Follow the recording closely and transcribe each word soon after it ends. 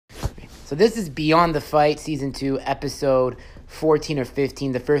So this is Beyond the Fight, Season 2, Episode 14 or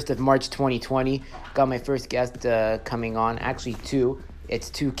 15, the 1st of March 2020. Got my first guest coming on, actually two. It's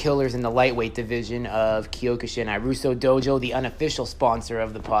two killers in the lightweight division of Kyokushin at Russo Dojo, the unofficial sponsor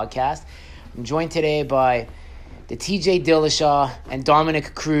of the podcast. I'm joined today by the TJ Dillashaw and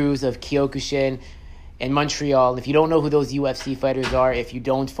Dominic Cruz of Kyokushin in Montreal. If you don't know who those UFC fighters are, if you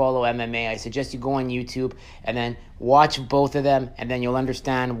don't follow MMA, I suggest you go on YouTube and then watch both of them, and then you'll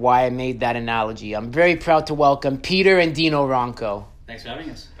understand why I made that analogy. I'm very proud to welcome Peter and Dino Ronco. Thanks for having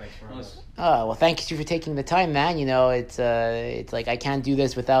us. Thanks for having us. Well, thank you for taking the time, man. You know, it's like I can't do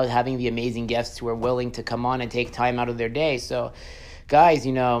this without having the amazing guests who are willing to come on and take time out of their day. So, guys,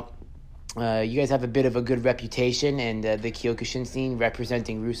 you know, you guys have a bit of a good reputation in the Kyokushin scene,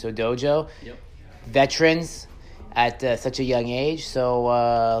 representing Russo Dojo. Yep. Veterans at such a young age. So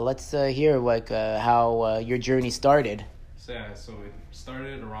let's hear how your journey started. So it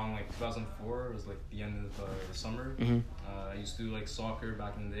started around 2004. It was the end of the summer. Mm-hmm. I used to do soccer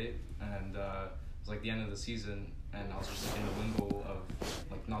back in the day, and it was the end of the season, and I was just in the limbo of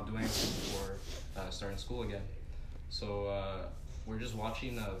not doing anything before starting school again. So we're just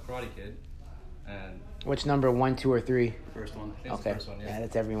watching Karate Kid, and Which number, 1, 2, or 3? First one. it's Okay. the first one, yeah.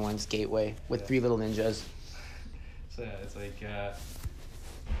 That's everyone's gateway with Yeah. 3 little ninjas. So yeah, it's at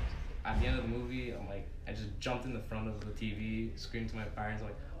the end of the movie, I just jumped in the front of the TV, screamed to my parents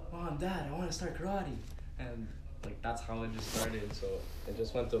 "Mom, Dad, I want to start karate," and that's how it just started. So I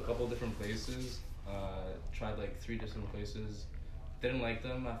just went to a couple different places, tried 3 different places, didn't like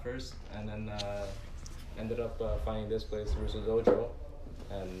them at first, and then ended up finding this place, Russo Dojo,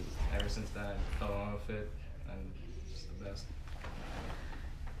 and ever since then I fell in love with it, and it's the best.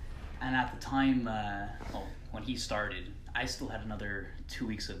 And at the time, when he started, I still had another 2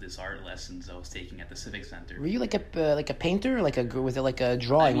 weeks of this art lessons I was taking at the Civic Center. Were you like a painter, or was it a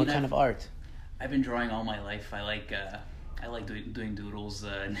drawing? I mean, what kind of art? I've been drawing all my life. I like doing doodles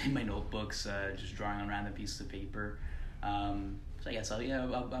in my notebooks, just drawing on random pieces of paper. So I guess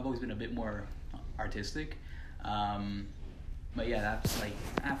I've always been a bit more artistic. But yeah, that's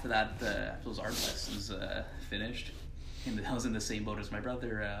after that, those art lessons finished. I was in the same boat as my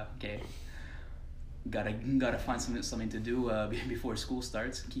brother. Okay, gotta find something to do before school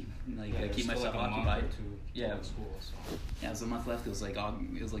starts. Keep myself occupied. Yeah, school. So. Yeah, it was a month left. It was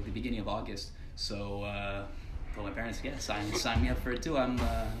the beginning of August. So told my parents, yeah, sign me up for it too. I'm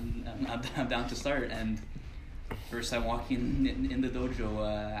down to start. And first time walking in the dojo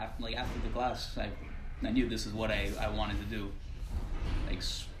after the class, I knew this is what I wanted to do.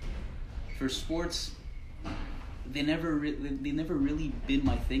 For sports, they never really been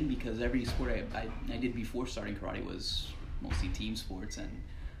my thing, because every sport I did before starting karate was mostly team sports, and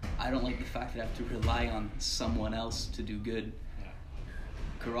I don't like the fact that I have to rely on someone else to do good. Yeah.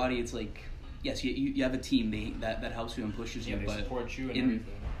 Karate, it's yes, you have a team that helps you and pushes you, They but support you and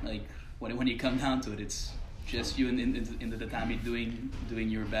everything. When you come down to it, it's just you in the tatami doing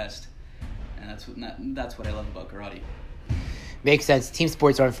your best, and that's what I love about karate. Makes sense. Team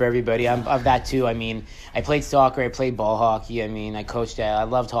sports aren't for everybody. I'm of that too. I mean, I played soccer. I played ball hockey. I mean, I coached. I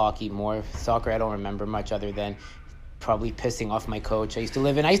loved hockey more. Soccer, I don't remember much other than probably pissing off my coach. I used to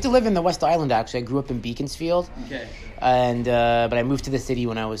live in the West Island, actually. I grew up in Beaconsfield. Okay. And but I moved to the city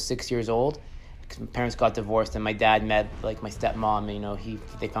when I was 6 years old, because my parents got divorced, and my dad met my stepmom. You know,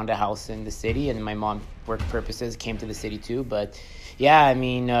 they found a house in the city, and my mom, work purposes, came to the city too. But yeah, I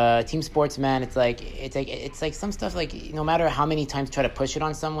mean, team sports, man. It's like some stuff. No matter how many times try to push it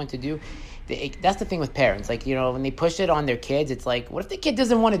on someone to do, that's the thing with parents. When they push it on their kids, it's what if the kid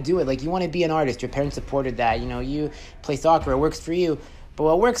doesn't want to do it? You want to be an artist. Your parents supported that. You know, you play soccer. It works for you, but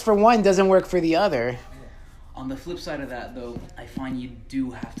what works for one doesn't work for the other. On the flip side of that, though, I find you do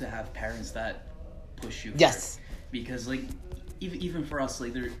have to have parents that push you. Yes. Because even for us,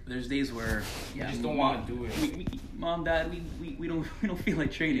 there's days where You just don't want to do it. We, Mom, Dad, we don't feel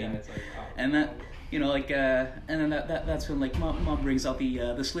like training. Yeah, it's and that and then that's when mom brings out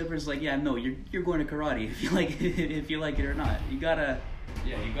the slippers. No, you're going to karate if you like it or not. You gotta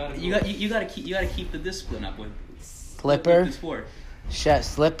keep the discipline up with the sport.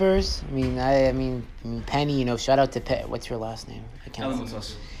 Slippers. I mean, Penny. You know, shout out to what's your last name? I can't.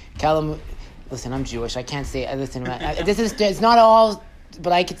 Callum. Listen, I'm Jewish. I can't say. Listen, it's not all,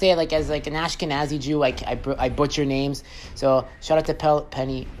 but I could say it as an Ashkenazi Jew. I butcher names. So shout out to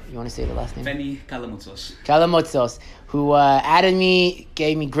Penny. You want to say the last name? Penny Kalamutzos. Kalamutzos, who added me,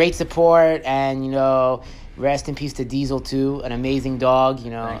 gave me great support, and rest in peace to Diesel too, an amazing dog.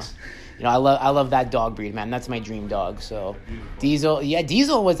 Thanks. I love that dog breed, man. That's my dream dog. So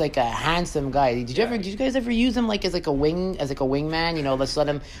Diesel was like a handsome guy. Did you guys ever use him like as like a wingman? You know, let's let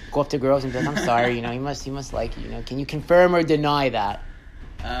him go up to girls and be like, I'm sorry, you know, he must like you. You know, can you confirm or deny that?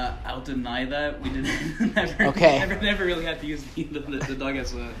 I'll deny that. We didn't never really had to use the dog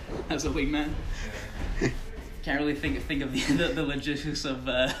as a wingman. Yeah. Can't really think of the logistics of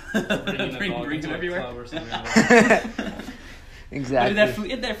bringing him everywhere. Or exactly.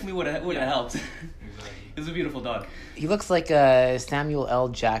 But it definitely would have helped. Exactly. It was a beautiful dog. He looks like Samuel L.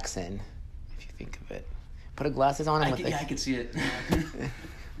 Jackson, if you think of it. Put glasses on him. I could see it.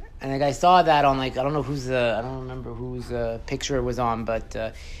 And like I saw that on like I don't remember whose picture it was on, but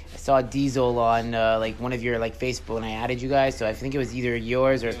I saw Diesel on like one of your like Facebook, and I added you guys. So I think it was either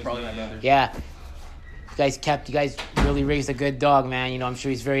yours or it's probably my brother's. Yeah. You guys really raised a good dog, man. You know, I'm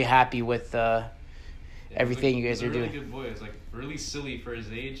sure he's very happy with everything you guys are doing. He's a really good boy. It's like really silly for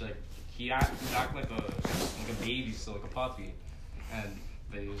his age. Like he act like a baby, still like a puppy,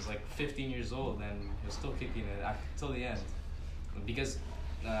 but he was like 15 years old and he was still kicking it till the end, because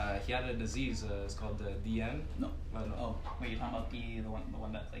he had a disease. It's called the DM. No. Oh, wait, you're talking about the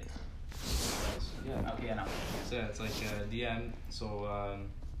one that like. Yeah. Okay, yeah, no. So yeah, it's like DM. So.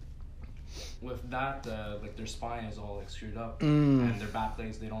 With that, like their spine is all like screwed up, and their back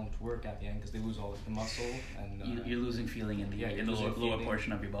legs, they don't work at the end because they lose all like, the muscle, and you're losing feeling in the lower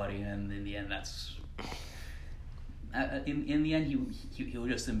portion of your body, and in the end, that's in the end he was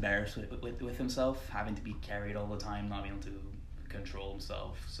just embarrassed with himself, having to be carried all the time, not being able to control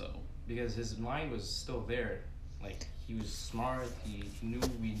himself. So because his mind was still there, like he was smart, he knew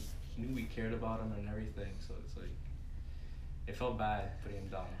we cared about him and everything. So it's like it felt bad putting him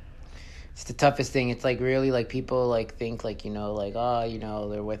down. It's the toughest thing. It's like really like people like think like, you know, like, oh, you know,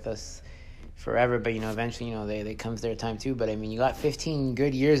 they're with us forever, but you know, eventually, you know, they comes their time too. But I mean, you got 15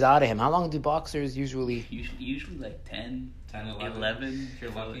 good years out of him. How long do boxers usually? Usually like 10, 11. If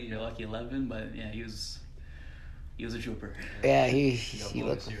you're lucky 11. But yeah, he was a trooper. Yeah, he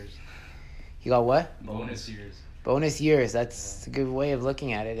looked. He got what? Bonus years. Bonus years. That's a good way of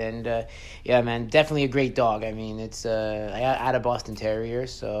looking at it. And yeah, man, definitely a great dog. I mean, it's I had a Boston Terrier,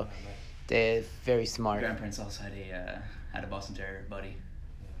 so. They're very smart. Grandparents also had a Boston Terrier, Buddy.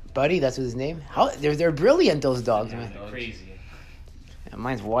 Buddy, that's what his name. How they're brilliant, those dogs, man. They're crazy. Yeah,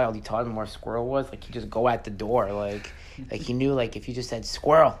 mine's wild. He taught him where squirrel was. Like he just go at the door, like he knew like if you just said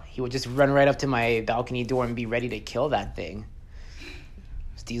squirrel, he would just run right up to my balcony door and be ready to kill that thing.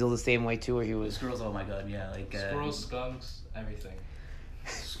 Diesel the same way too, where he was. Squirrels, oh my god, yeah, like squirrels, skunks, everything.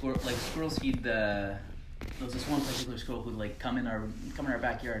 Squirrels feed the. There was this one particular squirrel who'd like come in our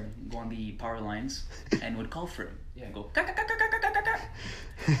backyard, go on the power lines, and would call for him. Yeah. Go ka ka ka ka ka ka ka.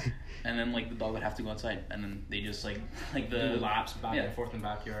 And then like the dog would have to go outside, and then they just like the laps back and forth in the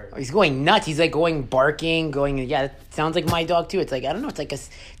backyard. Oh, he's going nuts. He's like going barking, going. Yeah, it sounds like my dog too. It's like I don't know. It's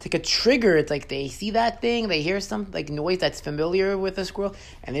like a trigger. It's like they see that thing, they hear some like noise that's familiar with a squirrel,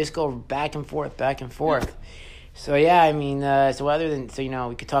 and they just go back and forth, back and forth. Yeah. So yeah, I mean, you know,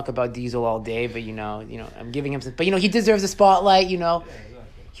 we could talk about Diesel all day, but you know, I'm giving him some, but you know, he deserves a spotlight. You know, yeah,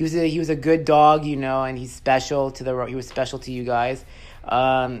 exactly. He was a good dog, you know, and he's special he was special to you guys.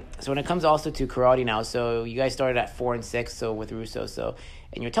 So when it comes also to karate now, so you guys started at 4 and 6, so with Russo,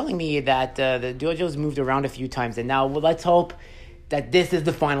 and you're telling me that the dojo's moved around a few times, and now let's hope that this is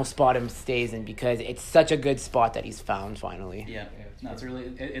the final spot he stays in, because it's such a good spot that he's found finally. Yeah, it's a really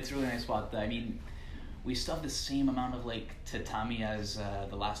nice spot. I mean. We still have the same amount of like tatami as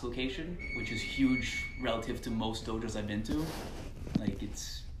the last location, which is huge relative to most dojos I've been to. Like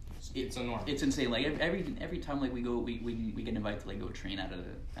it's enormous. It's insane. Like every time like we go, we get invited to like go train at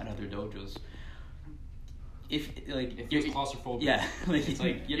other dojos. If you're claustrophobic, yeah, like it's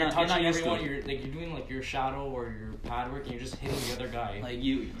like you're not used to it. You're doing like your shadow or your pad work, and you're just hitting the other guy. Like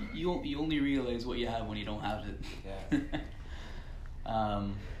you only realize what you have when you don't have it. Yeah.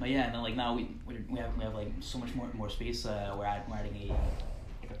 But yeah, and then like now we have like so much more space. We're adding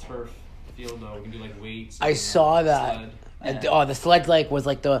a turf field. We can do like weights. I saw that. Sled. Yeah. The sled was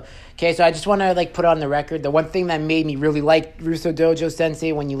like the okay. So I just want to like put it on the record. The one thing that made me really like Russo Dojo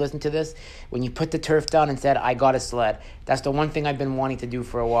Sensei when you listen to this, when you put the turf down and said, "I got a sled." That's the one thing I've been wanting to do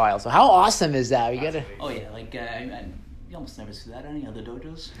for a while. So how awesome is that? You gotta. Oh yeah, like you almost never see that at any other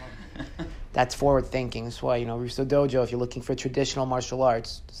dojos. That's forward thinking. That's why, you know, Russo Dojo, if you're looking for traditional martial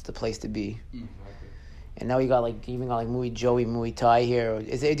arts, it's the place to be. Exactly. And now you got like Joey Muay Thai here.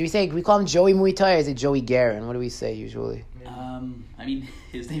 Do we call him Joey Muay Thai or is it Joey Guerin? What do we say usually? I mean,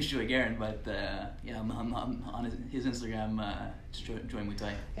 his name's Joey Garen, but yeah, I'm on his Instagram, it's Joy Muay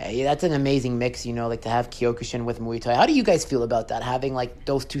Thai. Yeah, that's an amazing mix, like to have Kyokushin with Muay Thai. How do you guys feel about that, having like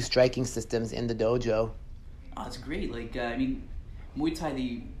those two striking systems in the dojo? Oh, it's great. Like, I mean, Muay Thai,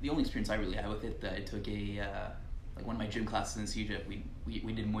 the only experience I really had with it, I took like one of my gym classes in CJ,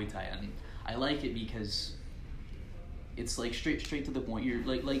 we did Muay Thai, and I like it because it's like straight to the point. You're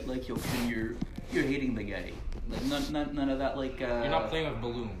like Kyokushin, you're hating the guy. Like none of that like. You're not playing with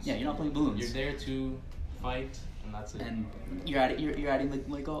balloons. Yeah, you're not playing balloons. You're there to fight, and that's it. And you're adding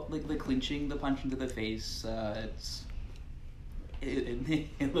like the clinching, the punch into the face.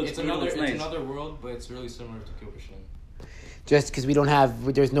 It looks It's nice. another world, but it's really similar to Kyokushin. Just because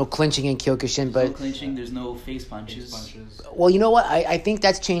there's no clinching in Kyokushin, There's but no clinching, there's no face punches. well, you know what? I think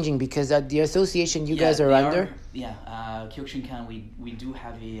that's changing because the association you guys are they under. Kyokushinkan, we do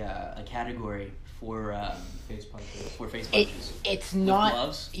have a category for Face punches. face punches. It's With not.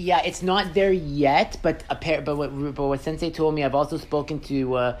 gloves? Yeah, it's not there yet. But what Sensei told me, I've also spoken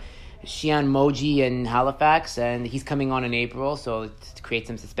to Shian Moji in Halifax, and he's coming on in April, so to create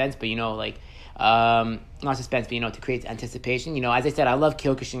some suspense. But not suspense, but to create anticipation. As I said, I love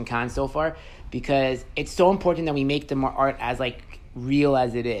Kyokushinkan so far because it's so important that we make the art as like real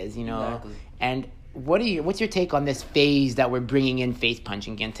as it is. Exactly. And what's your take on this phase that we're bringing in face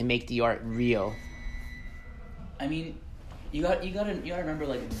punching again to make the art real? I mean, you gotta remember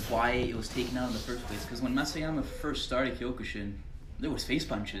like why it was taken out in the first place. Because when Masayama first started Kyokushin, there was face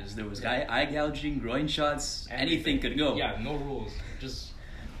punches, there was eye gouging, groin shots, anything could go. Yeah, no rules. Just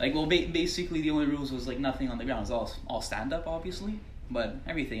like basically the only rules was like nothing on the ground. It was all stand up, obviously, but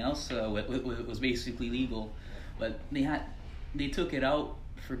everything else was basically legal. But they took it out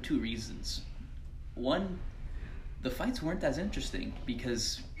for two reasons. One, the fights weren't as interesting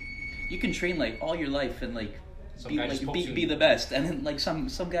because you can train like all your life and like be the best, and then like some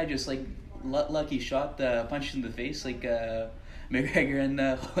guy just like lucky shot punched in the face like McGregor and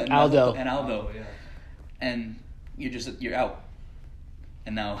Aldo. Yeah. And you're out.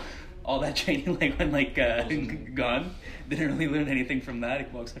 And now all that training like went like gone. Didn't really learn anything from that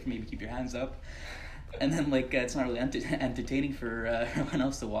except for maybe keep your hands up. And then like it's not really entertaining for everyone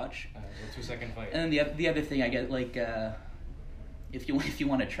else to watch. It's a 2-second fight. And then the other thing I get like if you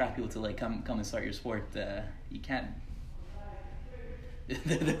want to attract people to like come and start your sport, you can't.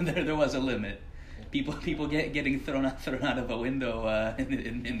 there was a limit. People getting thrown out of a window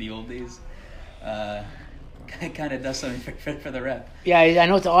in the old days. Kind of does something for the rep. Yeah, I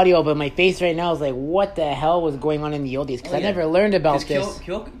know it's audio, but my face right now is like, what the hell was going on in the old days? Because I never learned about this.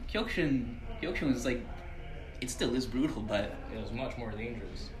 Kyokushin was like, it still is brutal, but it was much more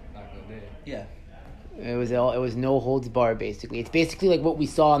dangerous back in the day. Yeah. It was no holds bar basically. It's basically like what we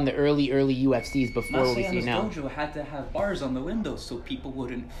saw in the early UFCs before what we see now. Dojo had to have bars on the windows so people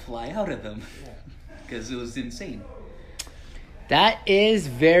wouldn't fly out of them because it was insane. That is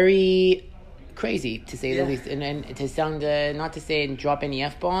very crazy to say the least, and to sound not to say and drop any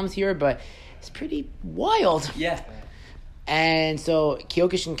F-bombs here, but it's pretty wild. Yeah. And so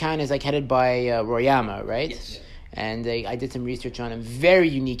Kyokushinkan is like headed by Royama, right? Yes. And I did some research on him. Very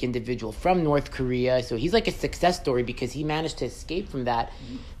unique individual from North Korea. So he's like a success story because he managed to escape from that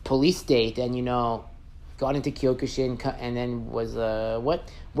police state and got into Kyokushin and then was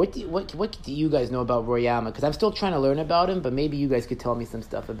what do you guys know about Royama? Because I'm still trying to learn about him, but maybe you guys could tell me some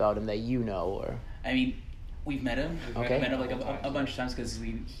stuff about him that you know. Or I mean, we've met him. Okay. We've met him like a bunch of times because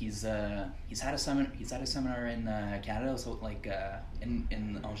he's had a seminar in Canada, so like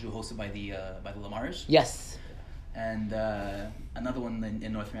in Anjou, hosted by the Lamars. yes. And another one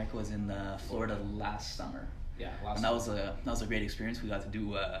in North America was in Florida last summer. Yeah, and that was a great experience. We got to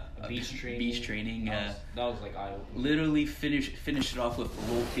do a beach training. That was like eye-opening. Literally finish it off with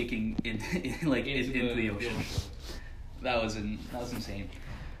roll kicking into the ocean. That was insane.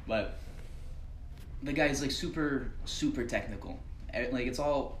 But the guy is like super technical. Like it's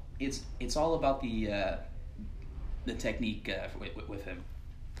all about the technique with him.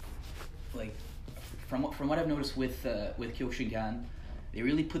 Like from what I've noticed with Kyokushinkan, they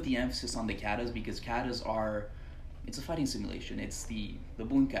really put the emphasis on the katas because katas it's a fighting simulation. It's the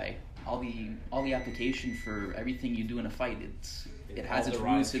bunkai. All the application for everything you do in a fight. It has its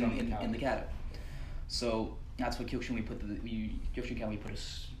roots in the kata. So that's what Kyokushin we put a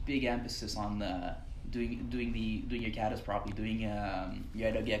big emphasis on doing your katas properly, doing your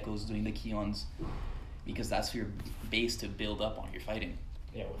Edo Gekkos, doing the Kions, because that's your base to build up on your fighting.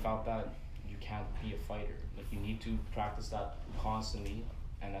 Yeah, without that, you can't be a fighter. Like you need to practice that constantly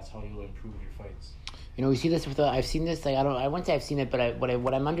and that's how you'll improve your fights. You know, we see this with I've seen this. Like I wouldn't say I've seen it, but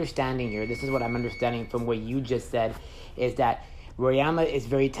what I'm understanding here. This is what I'm understanding from what you just said, is that Royama is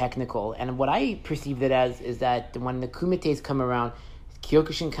very technical, and what I perceived it as is that when the Kumites come around,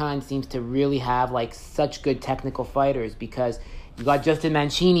 Kyokushinkan seems to really have like such good technical fighters, because you got Justin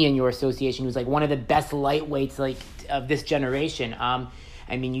Mancini in your association, who's like one of the best lightweights like of this generation.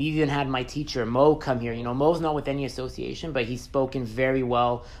 I mean, you even had my teacher, Mo, come here. You know, Mo's not with any association, but he's spoken very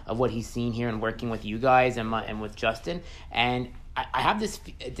well of what he's seen here and working with you guys and with Justin. And I have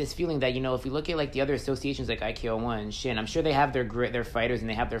this feeling that, you know, if we look at like the other associations like IKO1 and Shin, I'm sure they have their fighters and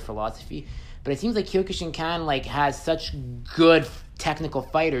they have their philosophy. But it seems like Kyokushinkan like has such good technical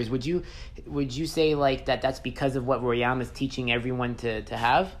fighters. Would you say like that's because of what Royama is teaching everyone to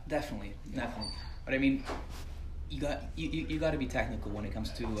have? Definitely. But I mean, you got to be technical when it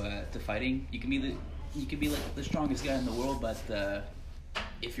comes to fighting. You can be like the strongest guy in the world, but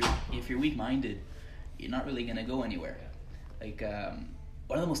if you're weak-minded, you're not really gonna go anywhere. Like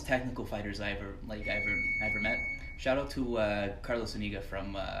one of the most technical fighters I ever met. Shout out to Carlos Zuniga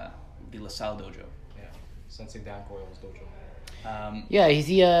from the LaSalle dojo. Yeah, Sensei Dan Coyle's dojo. Yeah, he's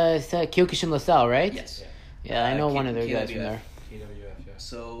the Kyokushin LaSalle, right? Yes. Yeah, I know one of their guys from KWF. there. KWF, yeah.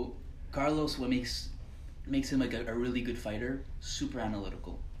 So Carlos, what makes him like a really good fighter, super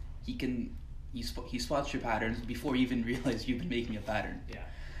analytical. He spots your patterns before you even realize you've been making a pattern. Yeah.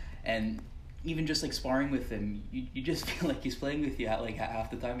 And even just like sparring with him, you just feel like he's playing with you at like half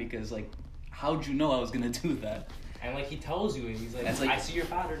the time, because like, how'd you know I was gonna do that? And like he tells you, and he's like, I see your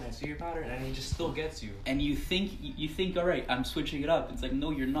pattern, and he just still gets you. And you think, all right, I'm switching it up. It's like, no,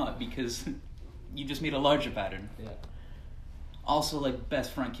 you're not, because you just made a larger pattern. Yeah. Also, like,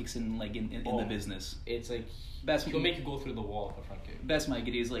 best front kicks in the business. It's like he'll make you go through the wall with a front kick. Best Mike,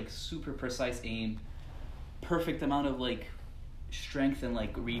 it is like super precise aim, perfect amount of like strength and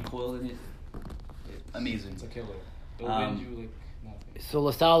like recoil in it. Amazing. It's a killer. They'll win you like nothing. So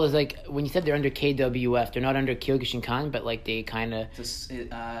LaSalle is like, when you said they're under KWF, they're not under Kyokushinkan, but like they kind of... It's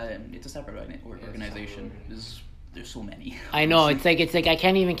a separate organization. There's so many. I know, it's like I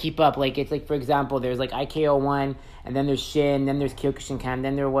can't even keep up. Like, it's like, for example, there's like IKO1, and then there's Shin, then there's Kyokushinkan,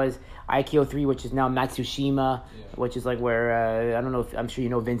 then there was IKO3, which is now Matsushima, which is like where, I don't know, I'm sure you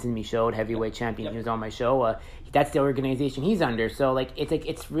know Vincent Michaud, heavyweight champion, he was on my show. That's the organization he's under. So like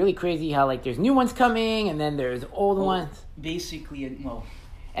it's really crazy how like there's new ones coming, and then there's old ones. Basically, and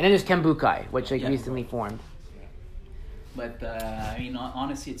then there's Kenbukai, which like recently formed. But I mean,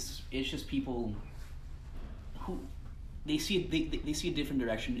 honestly, it's just people who they see a different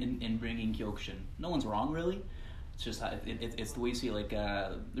direction in bringing Kyokushin. No one's wrong, really. It's just it's the way you see it. Like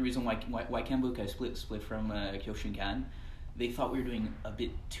the reason why Kenbukai split from Kyokushinkan, they thought we were doing a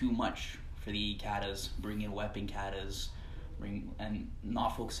bit too much for the katas, bringing in weapon katas, and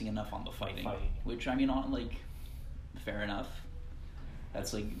not focusing enough on the fighting. Which, I mean, fair enough.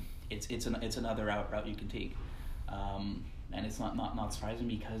 That's like it's another route you can take, and it's not surprising,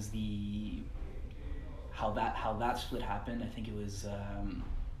 because how that split happened. I think it was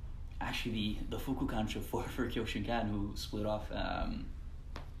actually the Fukukansho for Kyokushinkan who split off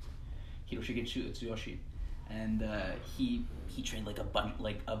Hiroshige Tsuyoshi. And he trained like a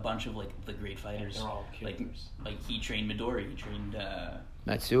bunch of like the great fighters. They're all killers. Like he trained Midori. He trained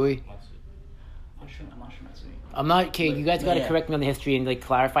Matsui. I'm not sure Matsui. I'm not okay. You guys got to correct me on the history and like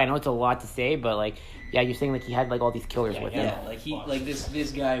clarify. I know it's a lot to say, but like, yeah, you're saying like he had like all these killers with him. Yeah, like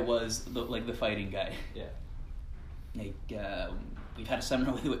this guy was the fighting guy. Yeah. Like we've had a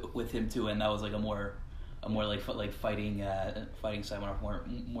seminar with him too, and that was like a more like fighting seminar,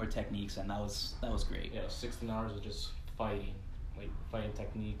 more techniques, and that was great. Yeah, 16 hours of just fighting, like fighting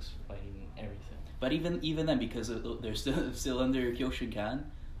techniques, fighting everything. But even then, because they're still under Kyokushinkan,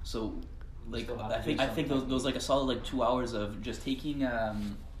 so like I think those like a solid like 2 hours of just taking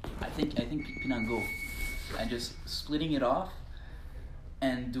I think Pinango and just splitting it off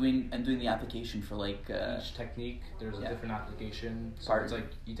and doing the application for like each technique. There's a different application. So it's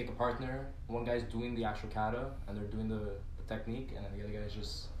like you take a partner, one guy's doing the actual kata and they're doing the technique, and then the other guy's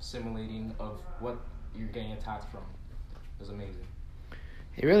just simulating of what you're getting attacked from. It was amazing.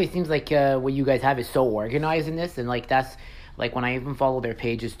 It really seems like what you guys have is so organized in this, and like that's like when I even follow their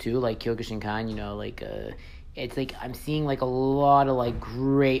pages too, like Kyokushinkan, you know, like it's like I'm seeing like a lot of like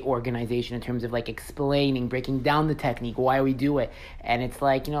great organization in terms of like explaining, breaking down the technique, why we do it. And it's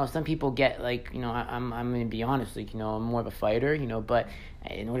like, you know, some people get like, you know, I'm gonna be honest, like, you know, I'm more of a fighter, you know, but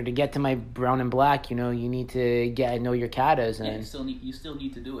in order to get to my brown and black, you know, you need to know your katas, and you still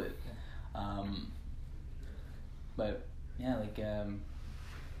need to do it. But yeah,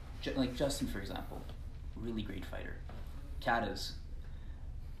 like Justin, for example, really great fighter. Katas,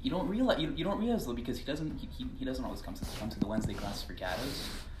 you don't realize though, because he doesn't always come to the Wednesday classes for katas.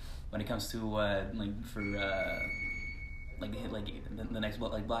 When it comes to the next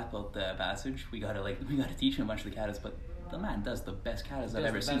black belt passage, we gotta teach him a bunch of the katas. But the man does the best katas I've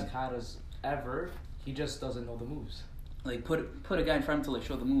ever seen. The best katas ever. He just doesn't know the moves. Like put a guy in front to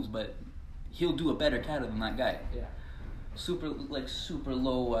show the moves, but he'll do a better kata than that guy. Yeah. Super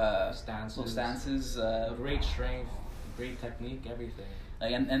low stances. Great strength, great technique, everything.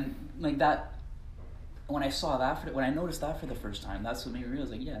 Like and like that. When I noticed that for the first time, that's what made me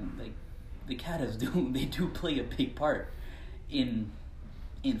realize, like, yeah, like the katas do play a big part in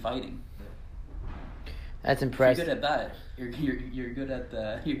fighting. That's impressive. If you're good at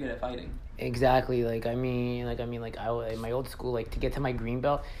that, you're good at fighting. Exactly. In my old school, like to get to my green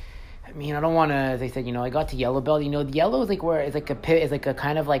belt. I mean, I don't want to. As I said, I got to yellow belt. The yellow is like where it's like a pit, it's like a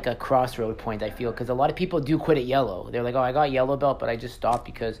kind of like a crossroad point. I feel because a lot of people do quit at yellow. They're like, oh, I got yellow belt, but I just stopped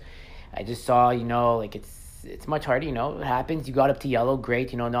because I just saw, like it's much harder. It happens. You got up to yellow,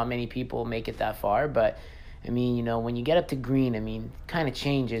 great. Not many people make it that far, but I mean, when you get up to green, I mean, kind of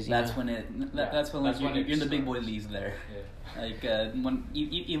changes. That's when you're in the big boy leagues there. Yeah. Like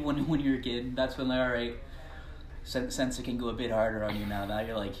even when you're a kid, that's when they're all right. Sensei can go a bit harder on you now. Now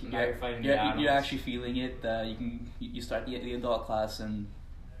you're like you're actually feeling it. You start the adult class, and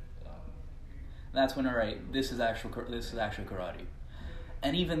that's when all right. This is actual karate,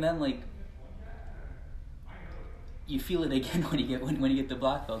 and even then, like you feel it again when you get the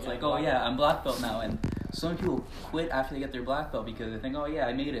black belt. It's like, oh yeah, I'm black belt now, and some people quit after they get their black belt because they think, oh yeah,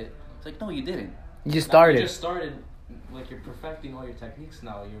 I made it. It's like, no, you didn't. You just started. You just started. Like you're perfecting all your techniques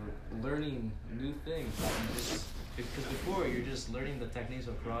now. You're learning new things. Because before you're just learning the techniques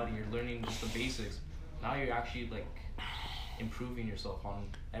of karate. You're learning just the basics. Now you're actually like improving yourself on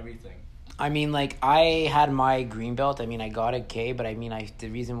everything. I mean, like I had my green belt. I mean, I got a K, but I mean, the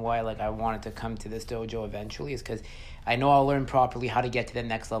reason why I wanted to come to this dojo eventually is because I know I'll learn properly how to get to the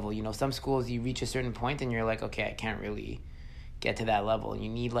next level. Some schools you reach a certain point and you're like, okay, I can't really get to that level. You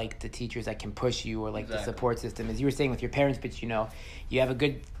need like the teachers that can push you, or like the support system, as you were saying with your parents. But you have a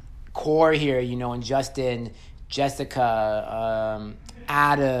good core here. And Justin, Jessica,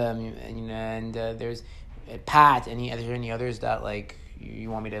 Adam, and there's Pat. Are there any others that like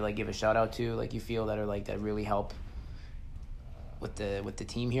you want me to like give a shout out to, like you feel that are like that really help with the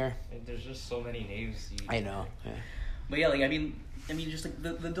team here? There's just so many names. I know. Yeah. But yeah, like I mean, just like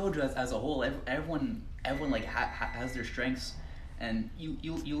the dojo as a whole, everyone like has their strengths. And you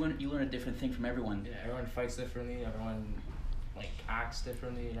learn a different thing from everyone. Yeah, everyone fights differently. Everyone like acts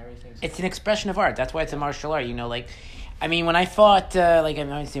differently and everything. So it's an expression of art. That's why it's a martial art. Like, I mean, when I fought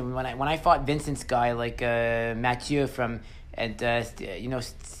when I fought Vincent's guy, like Mathieu from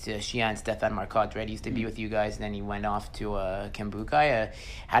Xi'an, Stefan Marcotte, right? He used to be with you guys, and then he went off to Kambukai.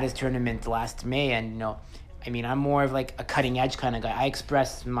 Had his tournament last May, and I mean, I'm more of like a cutting edge kind of guy. I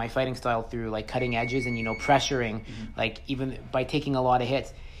express my fighting style through like cutting edges and pressuring, like even by taking a lot of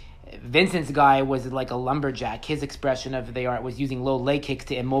hits. Vincent's guy was like a lumberjack. His expression of the art was using low leg kicks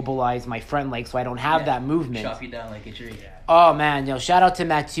to immobilize my front leg so I don't have that movement. Chop you down like a tree. Oh man, shout out to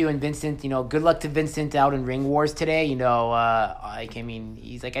Mathieu and Vincent. Good luck to Vincent out in Ring Wars today. I mean,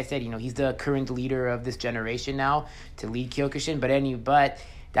 he's like I said, he's the current leader of this generation now to lead Kyokushin. But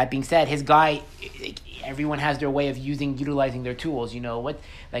that being said, his guy, everyone has their way of utilizing their tools. Obviously,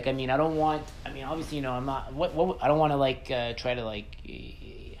 I'm not. I don't want to try to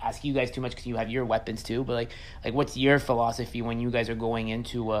ask you guys too much because you have your weapons too. But like, what's your philosophy when you guys are going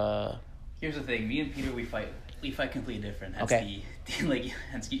into? Here's the thing: me and Peter, we fight completely different. That's okay.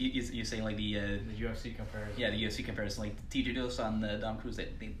 You're saying like the UFC comparison. Yeah, the UFC comparison. Like TJ Dos on the Dom Cruz, they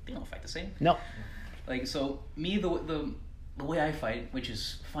don't fight the same. No. Like so, me the way I fight, which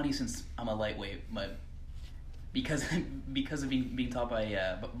is funny since I'm a lightweight, but because of being taught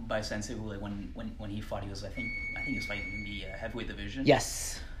by Sensei, who when he fought, he was I think he was fighting in the heavyweight division.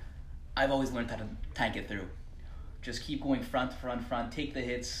 Yes. I've always learned how to tank it through. Just keep going front, take the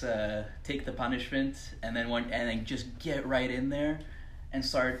hits, take the punishment, and then just get right in there, and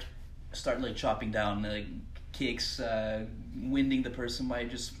start like chopping down like kicks, winding the person by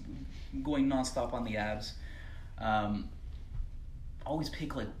just going nonstop on the abs. Always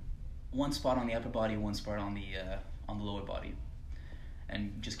pick like one spot on the upper body, one spot on the lower body,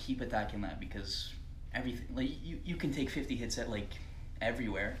 and just keep attacking that because everything like you can take 50 hits at like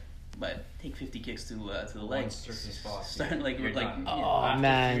everywhere. But take 50 kicks to the legs. Certain spot. Start like you're like done. Oh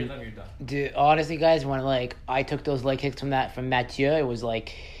man, you're done. Dude, honestly, guys, when I took those leg kicks from Mathieu, it was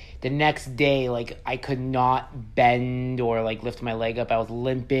like the next day, like, I could not bend or, like, lift my leg up. I was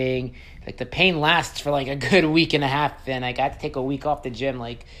limping. Like, the pain lasts for, like, a good week and a half. And I got to take a week off the gym,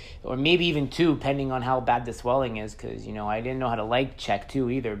 like, or maybe even 2, depending on how bad the swelling is. Because, you know, I didn't know how to leg check, too,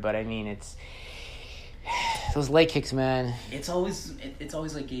 either. But, I mean, it's... Those leg kicks, man. It's always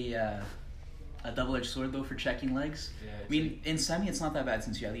like a double-edged sword, though, for checking legs. Yeah, I mean, in semi, it's not that bad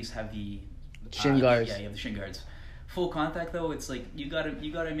since you at least have the Shin guards. Yeah, you have the shin guards. Full contact, though, it's like you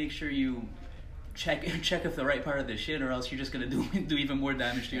gotta make sure you check if the right part of the shin, or else you're just gonna do even more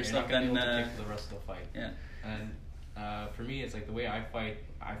damage to yourself you're not than gonna be able to kick for the rest of the fight. Yeah. And for me, it's like the way I fight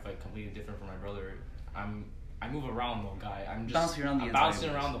completely different from my brother. I move around the guy. I'm bouncing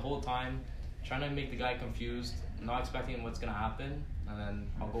around the whole time, trying to make the guy confused, not expecting what's gonna happen, and then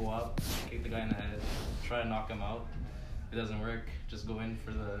I'll go up, kick the guy in the head, try to knock him out. If it doesn't work, just go in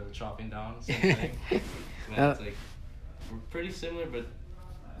for the chopping down, same thing. And it's like we're pretty similar, but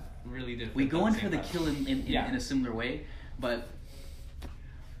really different. We go in for the time. kill in a similar way, but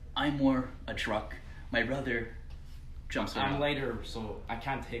I'm more a truck. My brother jumps around. I'm lighter, so I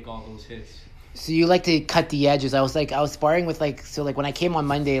can't take all those hits. So you like to cut the edges. I was sparring with, like, so, like, when I came on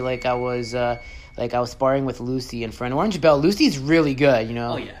Monday, like, I was sparring with Lucy, and for an orange belt, Lucy's really good, you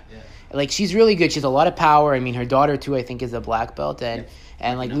know? Oh, yeah. Like, she's really good. She has a lot of power. I mean, her daughter, too, I think, is a black belt, and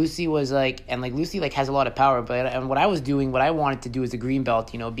like, Lucy was, like, Lucy, like, has a lot of power, but, and what I was doing, what I wanted to do is a green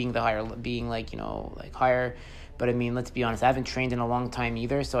belt, you know, being like, you know, like, higher, but, I mean, let's be honest, I haven't trained in a long time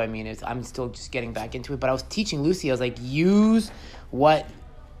either, so, I mean, I'm still just getting back into it, but I was teaching Lucy, I was like, use what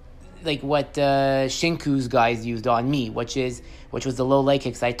Shinku's guys used on me, which was the low leg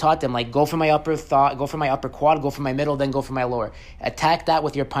kicks. I taught them, like, go for my upper quad, go for my middle, then go for my lower. Attack that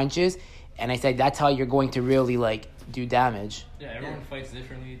with your punches, and I said that's how you're going to really, like, do damage. Yeah, everyone fights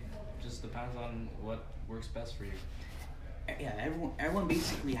differently. Just depends on what works best for you. Yeah, everyone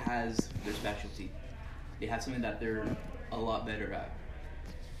basically has their specialty. They have something that they're a lot better at,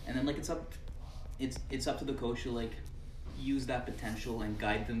 and then, like, it's up to the coach to, like, use that potential and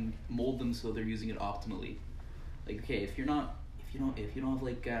guide them, mold them so they're using it optimally. Like, okay, if you don't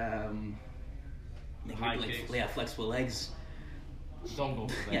have flexible legs, don't go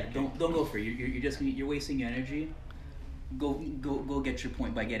for that. Yeah, don't go for it. You're wasting your energy. Go get your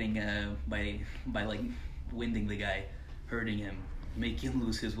point by getting by like winding the guy, hurting him, make him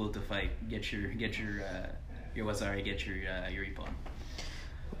lose his will to fight. Get your wazari, get your ippon.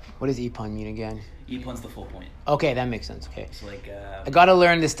 What does ippon mean again? Ippon's the full point. Okay, that makes sense. Okay. So, like, I gotta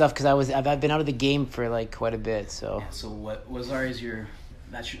learn this stuff because I've been out of the game for, like, quite a bit. So. Yeah, so what wazari is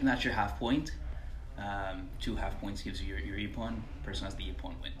that's your half point. 2 half points gives you your ippon. Person has the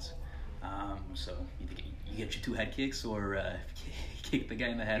ippon wins. So you get your 2 head kicks, or kick the guy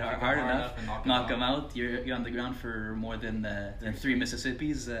in the head hard enough, knock him out. You're on the ground for more than 3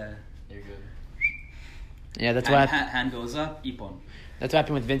 Mississippis. You're good. Yeah, that's why hand goes up, ippon. That's what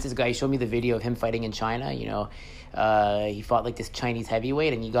happened with Vince's guy. He showed me the video of him fighting in China. You know, he fought, like, this Chinese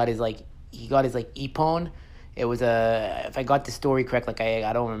heavyweight, and he got his ippon. It was if I got the story correct, like,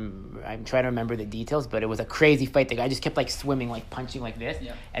 I'm trying to remember the details, but it was a crazy fight. The guy just kept, like, swimming, like, punching like this,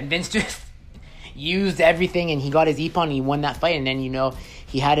 yeah. And Vince just used everything, and he got his ippon, and he won that fight. And then, you know,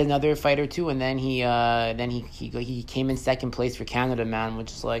 he had another fight or two, and then he came in second place for Canada, man, which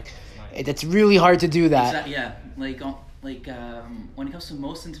is like, it's really hard to do that. Exactly, yeah, like when it comes to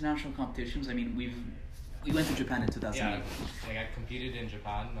most international competitions, I mean, we went to Japan in 2008. Yeah, like, I competed in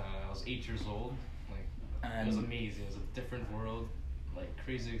Japan. I was 8 years old. Like, it was amazing. It was a different world, like,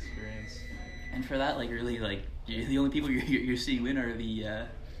 crazy experience. And for that, like, really, like, the only people you're seeing win are the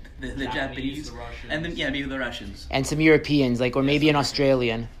Japanese, the Russians. and then maybe the Russians and some Europeans, like, or maybe an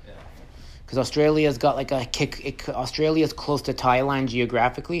Australian. Because Australia's got, like, Australia's close to Thailand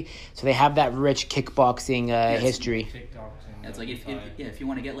geographically, so they have that rich kickboxing history. Kickboxing. It's like if you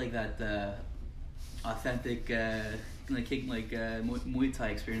want to get, like, that authentic Muay Thai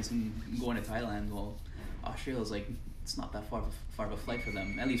experience and going to Thailand, well, Australia's, like, it's not that far of a flight for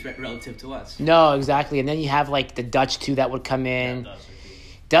them, at least relative to us. No, exactly. And then you have, like, the Dutch too that would come in.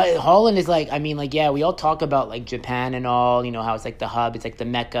 Holland is, like, I mean, like, yeah, we all talk about, like, Japan and all, you know, how it's, like, the hub, it's, like, the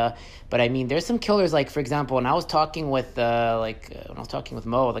Mecca, but, I mean, there's some killers, like, for example, when I was talking with Mo,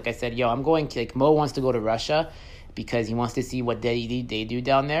 like, I said, I'm going to, like, Mo wants to go to Russia because he wants to see what they do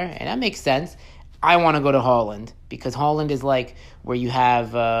down there, and that makes sense. I want to go to Holland because Holland is, like, where you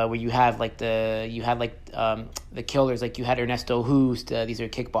have the killers, like, you had Ernesto Hoost, these are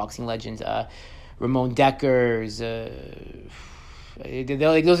kickboxing legends, Ramon Deckers,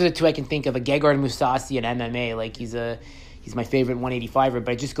 those are the 2 I can think of. Gegard Mousasi in MMA, like, he's my favorite 185er.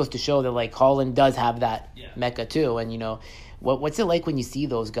 But it just goes to show that, like, Holland does have that Mecca too. And, you know, What's it like when you see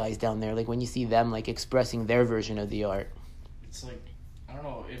those guys down there? Like when you see them like expressing their version of the art? It's like, I don't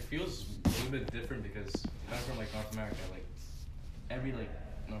know, it feels a little bit different because coming from like North America, like every like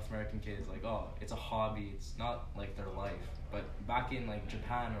North American kid is like, oh, it's a hobby, it's not like their life. But back in like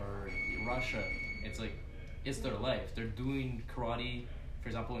Japan or Russia, it's like, it's their life. They're doing karate, for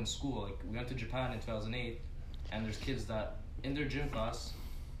example, in school. Like we went to Japan in 2008, and there's kids that in their gym class,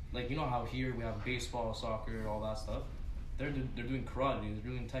 like you know how here we have baseball, soccer, all that stuff. They're doing karate,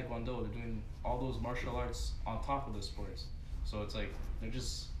 they're doing taekwondo, they're doing all those martial arts on top of the sports. So it's like they're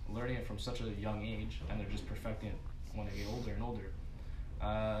just learning it from such a young age, and they're just perfecting it when they get older and older.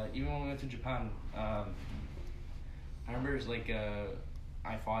 Even when we went to Japan, I remember it's like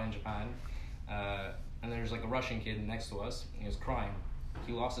I fought in Japan, and there's like a Russian kid next to us, and he was crying.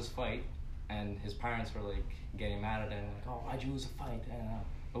 He lost his fight, and his parents were like getting mad at him, like, "Oh, why'd you lose a fight?"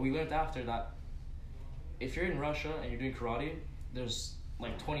 But we learned after that, if you're in Russia and you're doing karate, there's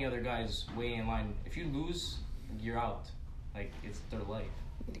like 20 other guys waiting in line. If you lose, you're out. Like, it's their life.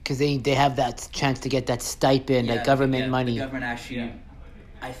 Because they have that chance to get that stipend, that government money. The government actually,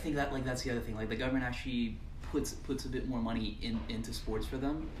 I think that like that's the other thing. Like the government actually puts a bit more money into sports for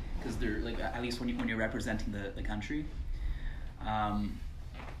them because they're like, at least when you're representing the country. Man,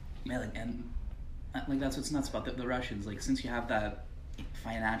 like, and like that's what's nuts about the Russians. Like, since you have that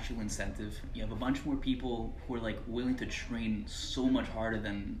financial incentive, you have a bunch more people who are like willing to train so much harder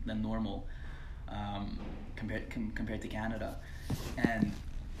than normal, compared to Canada, and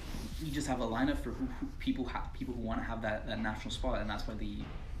you just have a lineup for who people who want to have that national spot, and that's why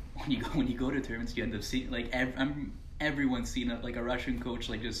when you go to tournaments, you end up seeing like everyone's seen like a Russian coach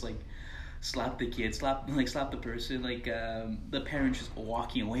like just like slap the kid, slap the person, like the parents just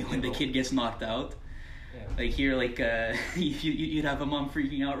walking away when the kid gets knocked out. Yeah. Like here, like you'd have a mom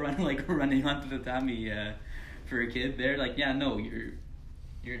freaking out, running onto the tatami for a kid. There, like, yeah, no, you're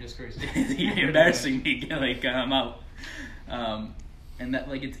a disgrace. You're embarrassing me. Like, I'm out. And that,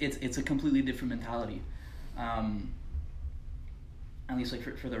 like, it's a completely different mentality. At least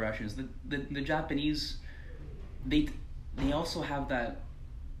like for the Russians, the Japanese, they also have that.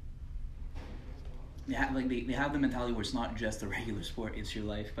 They have the mentality where it's not just a regular sport; it's your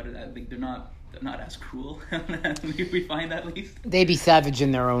life. But like they're not as cruel. We find at least they be savage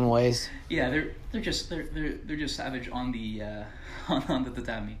in their own ways. Yeah, they're just savage on the on the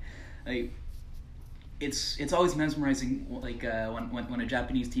tatami. Like it's always mesmerizing. Like when a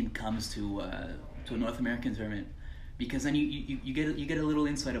Japanese team comes to a North American tournament, because then you get a little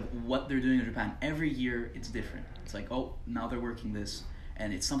insight of what they're doing in Japan. Every year it's different. It's like, oh, now they're working this,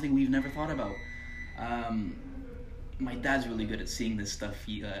 and it's something we've never thought about. My dad's really good at seeing this stuff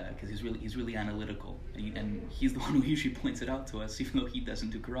because he's really analytical, and he's the one who usually points it out to us, even though he doesn't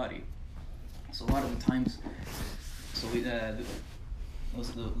do karate. So a lot of the times, there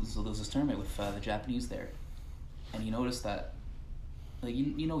was this tournament with the Japanese there, and you notice that, like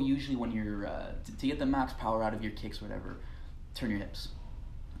you know, usually when you're to get the max power out of your kicks or whatever, turn your hips.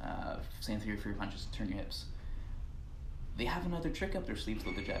 Same thing for your punches, turn your hips. They have another trick up their sleeves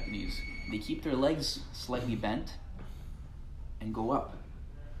with the Japanese. They keep their legs slightly bent and go up,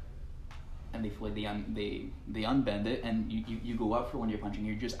 and they unbend it, and you go up for when you're punching.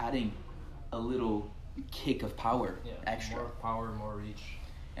 You're just adding a little kick of power, extra more power, more reach,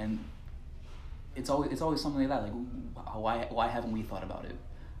 and it's always something like that. Like, why haven't we thought about it?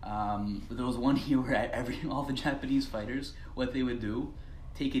 There was one year where all the Japanese fighters, what they would do,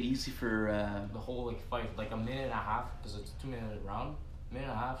 take it easy for the whole like fight, like a minute and a half, because it's a 2-minute round. Minute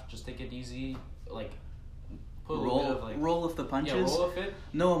and a half, just take it easy, like put a little bit of, like, roll off the punches. Yeah, roll off it.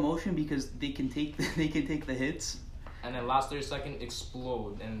 No emotion, because they can take the hits. And then last 30 seconds,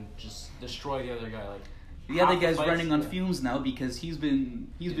 explode and just destroy the other guy. Like the other guy's running on fumes now because he's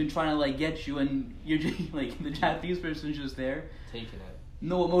been trying to like get you, and you're just like the Japanese person's just there taking it.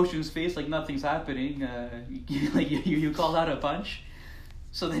 No emotions, face like nothing's happening. You call out a punch.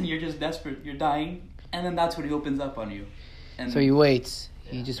 So then you're just desperate, you're dying, and then that's when he opens up on you. And so he waits.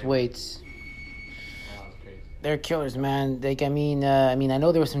 He just waits. Oh, that's crazy. They're killers, man. Like I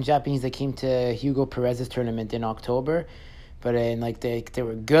know there were some Japanese that came to Hugo Perez's tournament in October, but they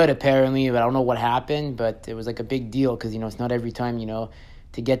were good apparently. But I don't know what happened. But it was like a big deal because it's not every time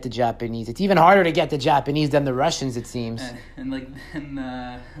to get the Japanese. It's even harder to get the Japanese than the Russians, it seems. For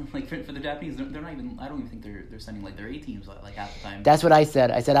the Japanese, they're not even. I don't even think they're sending like their A teams like half the time. That's what I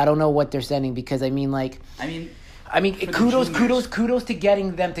said. I said I don't know what they're sending because kudos to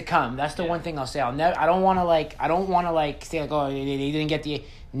getting them to come. That's the one thing I'll say. I don't want to say like, oh, they didn't get the.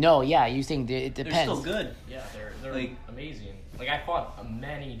 No, yeah, you think it depends. They're still good. Yeah, they're like amazing. Like I fought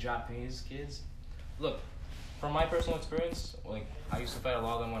many Japanese kids. Look, from my personal experience, like I used to fight a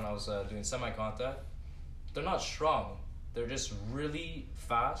lot of them when I was doing semi-contact. They're not strong. They're just really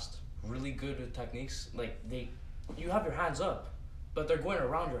fast, really good with techniques. Like you have your hands up, but they're going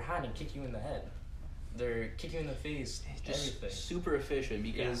around your hand and kick you in the head. They're kicking you in the face, Just everything. super efficient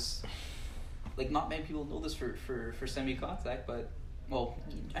because, like, not many people know this for semi-contact, but, well,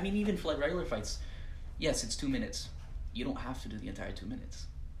 I mean, even for, like, regular fights, yes, it's 2 minutes. You don't have to do the entire 2 minutes.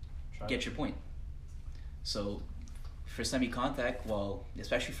 Get your point. So, for semi-contact, well,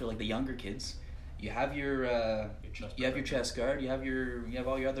 especially for, like, the younger kids, you have your chest guard, you have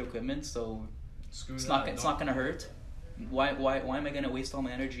all your other equipment, so it's not gonna hurt. Why am I gonna waste all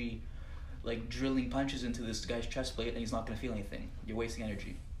my energy like drilling punches into this guy's chest plate and he's not gonna feel anything? You're wasting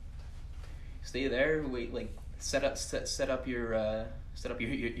energy. Stay there, wait, like set up your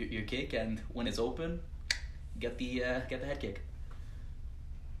kick, and when it's open, get the head kick.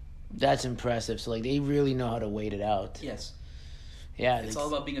 That's impressive. So like they really know how to wait it out. Yes. Yeah. It's all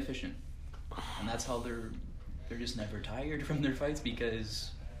about being efficient. And that's how they're just never tired from their fights,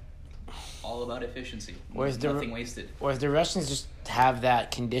 because all about efficiency. Whereas nothing wasted. Whereas the Russians just have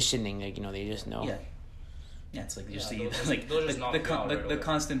that conditioning, like, you know, they just know. Yeah. Yeah, it's like you see, they'll like just knock you out right the away.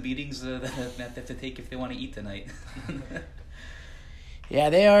 constant beatings that they have to take if they want to eat tonight. Yeah,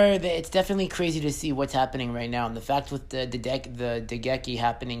 they are. It's definitely crazy to see what's happening right now, and the fact with the Degeki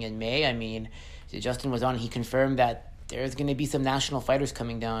happening in May. I mean, Justin was on. He confirmed that there's going to be some national fighters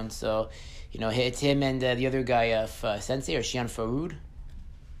coming down. So, you know, it's him and the other guy, Sensei or Shian Faroud.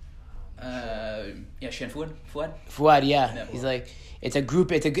 Yeah, Shian Fuad. Fuad, yeah. Yeah. He's like, it's a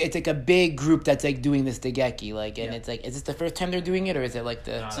group. It's like a big group that's like doing this Degeki. Like, and Yeah. It's like, is this the first time they're doing it, or is it like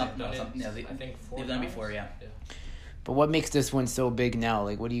the? No, Some- they've done some- it, yeah, I think 4 they've done it times. before, yeah. But what makes this one so big now?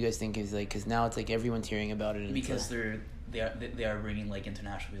 Like, what do you guys think is like? Because now it's like everyone's hearing about it. And Because it's, they are bringing like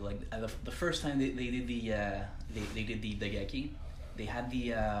internationally. Like the first time they did they did the Degeki, they had the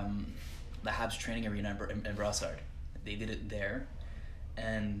Habs training arena in Brossard. They did it there,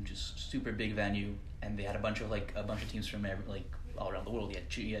 and just super big venue. And they had a bunch of teams from all around the world.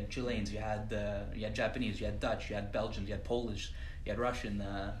 You had Chileans, you had Japanese, you had Dutch, you had Belgians, you had Polish, you had Russian.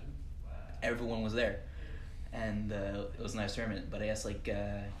 Everyone was there, and it was a nice tournament. But I guess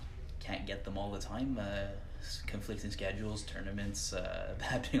can't get them all the time. Conflicting schedules, tournaments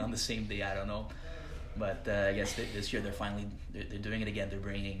happening on the same day. I don't know, but I guess this year they're doing it again. They're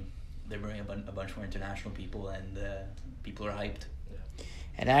bringing a bunch more international people, and people are hyped.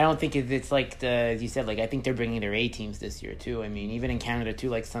 and I don't think it's like as you said, like I think they're bringing their A teams this year too. I mean, even in Canada too,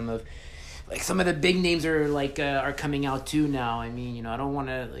 like some of the big names are are coming out too now. I mean, you know, I don't want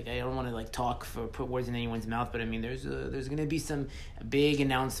to talk for put words in anyone's mouth, but I mean, there's going to be some big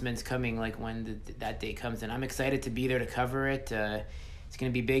announcements coming like when that day comes, and I'm excited to be there to cover it. It's going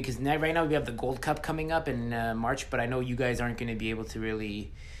to be big because right now we have the Gold Cup coming up in March, but I know you guys aren't going to be able to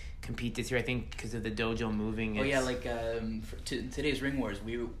really compete this year. I think because of the dojo moving. Oh yeah, for today's Ring Wars,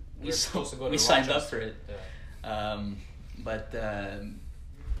 we We're supposed to go to we signed up Rochester. for it. Yeah. But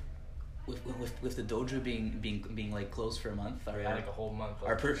with the dojo being like closed for a month, We had like a whole month.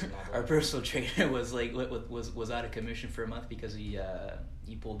 our it's not our going. personal trainer was out of commission for a month because he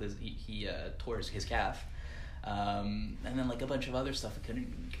pulled he tore his calf, and then like a bunch of other stuff. I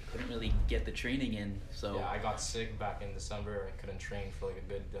couldn't really get the training in. So Yeah, I got sick back in December. I couldn't train for like a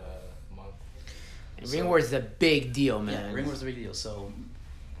good month. And Ring Wars is a big deal, man. yeah, Ring Wars is a big deal. So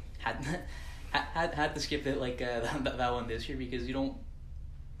had to skip it that one this year because you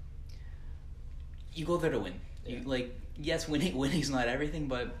go there to win. Yeah. Yes, winning's not everything,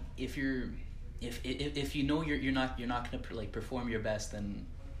 but if you know you're not gonna perform your best, then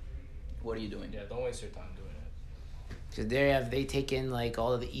what are you doing? Yeah, don't waste your time doing it. Because they take in like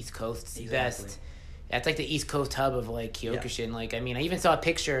all of the East Coast's Exactly. best. That's like the East Coast hub of like Kyokushin. Like, I mean, I even saw a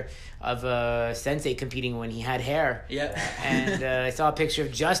picture of Sensei competing when he had hair. Yeah. And I saw a picture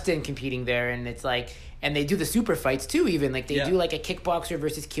of Justin competing there, and it's like, and they do the super fights too. Even like they Yeah. do like a kickboxer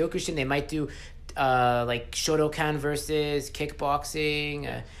versus Kyokushin. They might do like Shotokan versus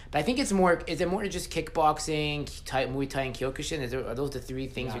kickboxing. But I think it's more. Is it more just kickboxing, Muay Thai, and Kyokushin? Are those the three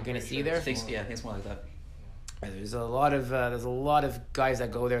things Yeah, you're I'm going to pretty see sure there? I think it's more like that. There's a lot of guys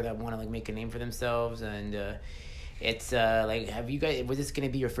that go there that want to like make a name for themselves, and it's like, have you guys? Was this going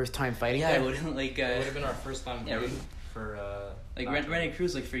to be your first time fighting? Yeah, there? it would It would have been our first time Yeah, fighting for like Rennie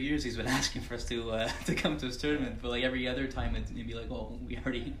Cruz, for years he's been asking for us to come to his tournament, but like every other time it'd be like, oh, we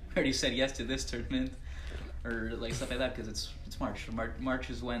already said yes to this tournament, or like stuff like that, because it's March.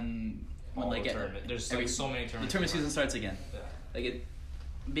 March is when all the tournament. There's like so many the tournaments. tournament season starts again. Yeah. Like it,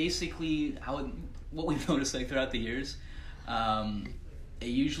 basically what we've noticed like throughout the years, It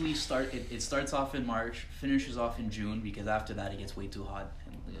usually it starts off in March, finishes off in June, because after that it gets way too hot.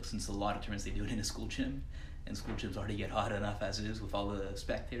 And since a lot of tournaments they do it in a school gym, and school gyms already get hot enough as it is with all the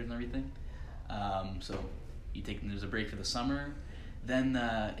spectators and everything. So there's a break for the summer. Then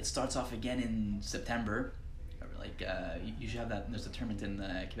it starts off again in September. Like you should have that. There's a tournament in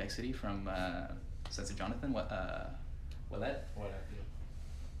Quebec City from St. Jonathan. Willette?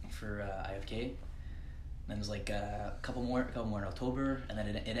 For IFK. Then there's like a couple more in October, and then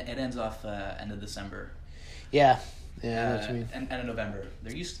it ends off end of December. Yeah, I know what you mean. And end of November.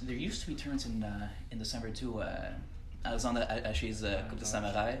 There used to be tournaments in December too. I was on the Hache's Coupe de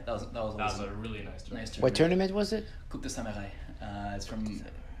Samurai. That was a really nice tournament. What tournament was it? Coupe de Samurai. It's from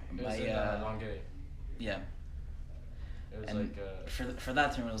It was in Longueuil. Yeah. It was And for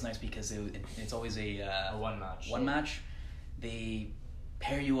that tournament it was nice because it's always a one match. One match. They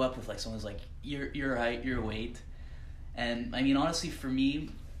pair you up with like someone's like your height, your weight, and I mean honestly for me,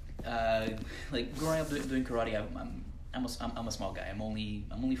 like growing up doing karate, I'm a small guy. I'm only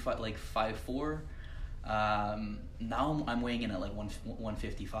 5'4". Now I'm weighing in at like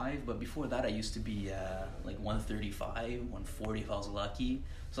 155, but before that I used to be like 135, 140 if I was lucky.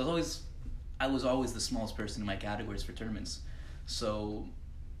 So I was always the smallest person in my categories for tournaments. So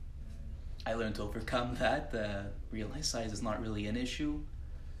I learned to overcome that, realize size is not really an issue,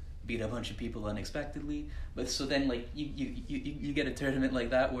 beat a bunch of people unexpectedly. But so then like you get a tournament like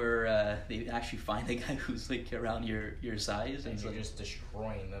that where they actually find a guy who's like around your size, and so you're just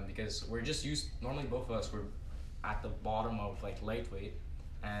destroying them because we're just normally both of us, we're at the bottom of like lightweight,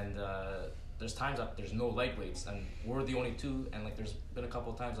 and there's times that there's no lightweights and we're the only two, and like there's been a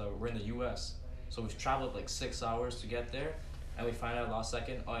couple of times that we're in the US, so we've traveled like 6 hours to get there, and we find out last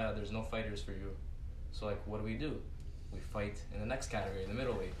second, oh yeah, there's no fighters for you. So like what do? We fight in the next category, the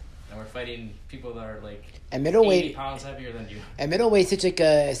middleweight, and we're fighting people that are like And middleweight 80 pounds heavier than you. And middleweight's such like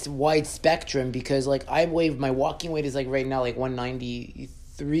a wide spectrum because like my walking weight is like right now like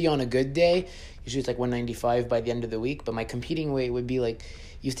 193 on a good day. Usually it's like 195 by the end of the week, but my competing weight would be like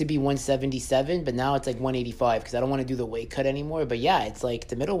used to be 177, but now it's like 185 because I don't want to do the weight cut anymore. But yeah, it's like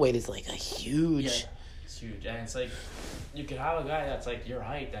the middleweight is like a huge. Yeah, it's huge, and it's like you could have a guy that's like your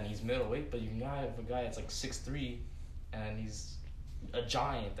height and he's middleweight, but you can have a guy that's like 6'3", and he's a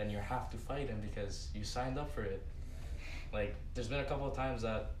giant, and you have to fight him because you signed up for it. Like there's been a couple of times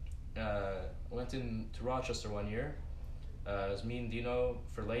that went to Rochester one year. It was me and Dino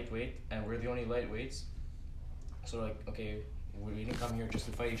for lightweight, and we're the only lightweights. So like, okay, we didn't come here just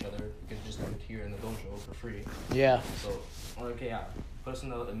to fight each other. We could just do it here in the dojo for free. Yeah. So I'm like, okay, yeah, put us in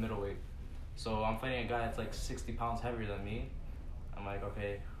the middleweight. So I'm fighting a guy that's like 60 pounds heavier than me. I'm like,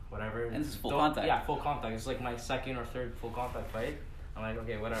 okay, whatever. And this is full contact. Yeah, full contact. It's like my second or third full contact fight. I'm like,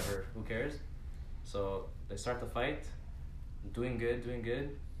 okay, whatever, who cares? So they start the fight, doing good.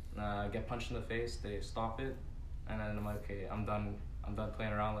 Get punched in the face, they stop it, and then I'm like, okay, I'm done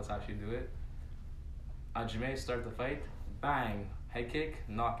playing around, let's actually do it. Ajime start the fight, bang, head kick,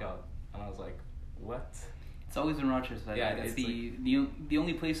 knockout. And I was like, what? It's always in Rochester. Yeah, it's it's the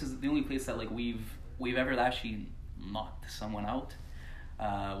only place that like we've ever actually knocked someone out.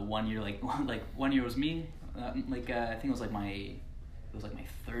 1 year like 1 year was me. I think it was like my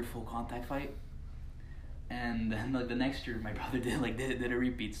third full contact fight. And then like the next year my brother did a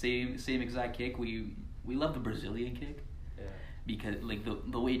repeat, same exact kick. We love the Brazilian kick. Yeah. Because like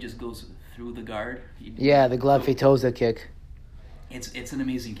the way it just goes through the guard. Yeah, the glove fitosa kick. It's an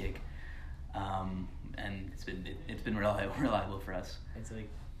amazing kick. And it's been reliable for us. It's like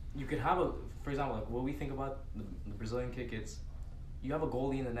you could have for example, like what we think about the Brazilian kick, it's you have a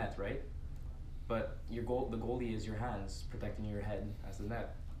goalie in the net, right? But the goalie is your hands protecting your head as the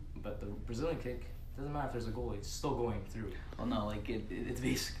net. But the Brazilian kick, doesn't matter if there's a goalie, it's still going through. Well, no, like it's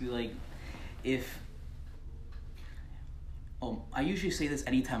basically like if. Oh, I usually say this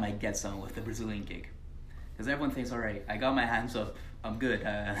anytime I get someone with the Brazilian kick, because everyone thinks, all right, I got my hands up, I'm good,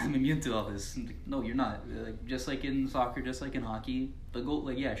 I'm immune to all this. No, you're not. Like just like in soccer, just like in hockey, the goal,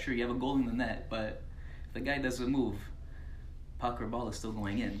 like yeah, sure, you have a goal in the net, but if the guy doesn't move, puck or ball is still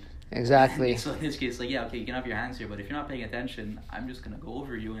going in. Exactly. So in this case, like yeah, okay, you can have your hands here, but if you're not paying attention, I'm just gonna go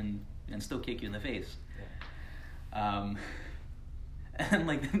over you and still kick you in the face. Yeah. And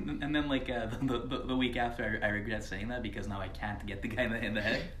the week after, I regret saying that because now I can't get the guy in the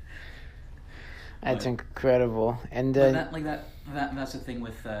head. That's incredible. And that's the thing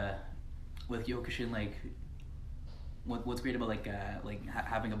with Kyokushin. Like, what's great about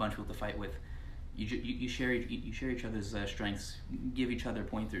having a bunch of people to fight with, you share each other's strengths, give each other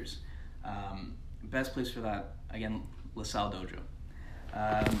pointers. Best place for that, again, LaSalle Dojo.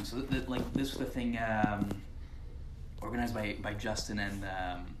 This was the thing. organized by Justin and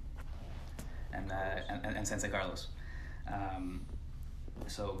Sensei Carlos.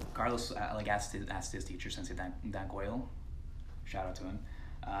 So Carlos asked his teacher, Sensei Dan Coyle, shout out to him,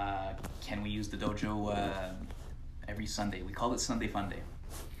 can we use the dojo every Sunday? We called it Sunday Fun Day.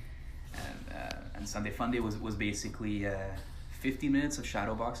 And Sunday Fun Day was basically 50 minutes of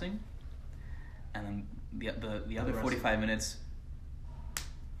shadow boxing, and then the other 45 minutes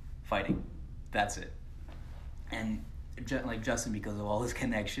fighting. That's it. And like Justin, because of all his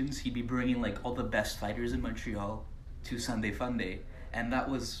connections, he'd be bringing like all the best fighters in Montreal to Sunday Fun Day, and that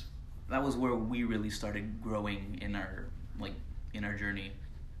was where we really started growing in our journey.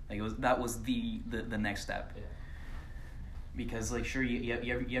 Like that was the next step. Yeah. Because like sure you have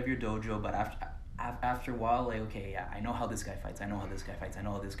your dojo, but after a while, like, okay, yeah, I know how this guy fights. I know how this guy fights. I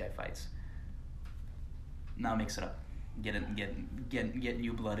know how this guy fights. Now mix it up. Get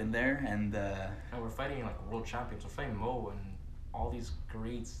new blood in there, and we're fighting like world champions. We're fighting Mo and all these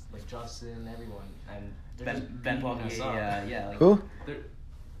greats like Justin, everyone, and they're just Ben beating us Poirier, up. Like, Who? They're-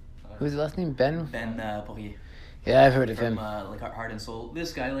 Who's the last name? Ben? Ben Poirier Yeah, I've heard of from him. like Heart and Soul.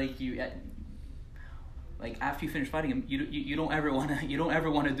 This guy, like you. Like after you finish fighting him, you don't ever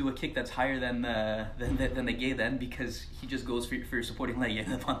wanna do a kick that's higher than the gay then, because he just goes for your supporting leg and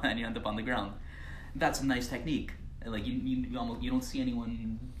you end up on the ground. That's a nice technique. Like you don't see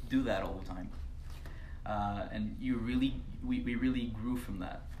anyone do that all the time. And we really grew from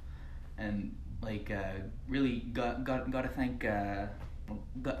that, and like really got to thank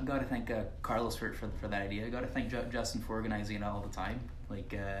Carlos for that idea. Got to thank Justin for organizing it all the time.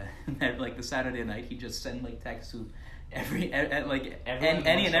 Like like the Saturday night, he just send like texts to everyone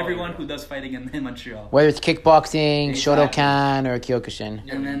who does fighting in Montreal. Whether it's kickboxing, Exactly. Shotokan, or Kyokushin.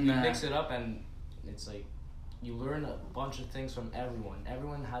 Yeah, And then, you mix it up, and it's like you learn a bunch of things from everyone.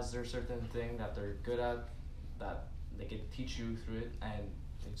 Everyone has their certain thing that they're good at, that they can teach you through it, and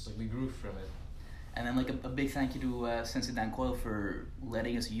it's like we grew from it. And then like a big thank you to Sensei Dan Coyle for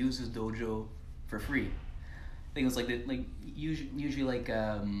letting us use his dojo for free. I think it was like usually like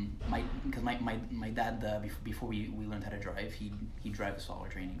my dad before we learned how to drive, he'd drive us all our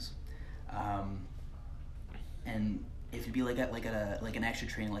trainings, and if it'd be like an extra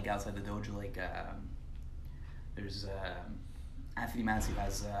training like outside the dojo, like there's Anthony Massey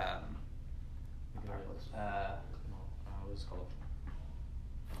has What's it called?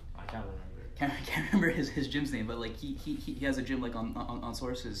 I can't remember. can't remember his gym's name, but like he has a gym like on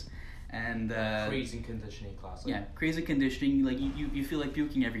Sources. And Crazy conditioning class. Like, yeah, crazy conditioning. Like you feel like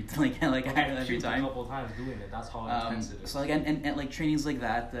puking every every puked time. a couple times doing it. That's how intense it is. So like and like trainings like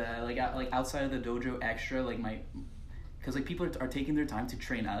that, like outside of the dojo extra, like because like people are taking their time to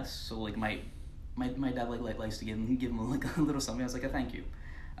train us. So like my dad likes to give him like a little something. I was like, thank you.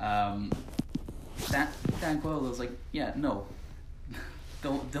 Dan Coyle was like, yeah, no,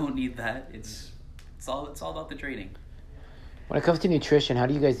 don't need that. It's all about the training. When it comes to nutrition, how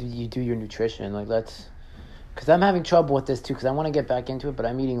do you do your nutrition? Like, because I'm having trouble with this too, because I want to get back into it, but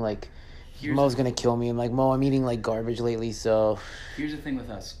I'm eating like, Mo's going to kill me. I'm like, Mo, I'm eating like garbage lately, so. Here's the thing with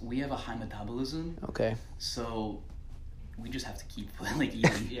us. We have a high metabolism. Okay. So we just have to keep like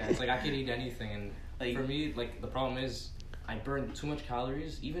eating. Yeah, it's like I can eat anything, and Like- for me, like the problem is I burn too much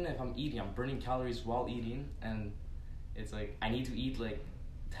calories. Even if I'm eating, I'm burning calories while eating, and it's like I need to eat like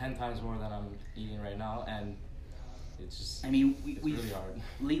 10 times more than I'm eating right now, and it's just. I mean, it's we've really hard.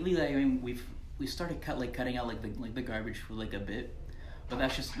 lately. Like, I mean, we started cutting out like the garbage food like a bit, but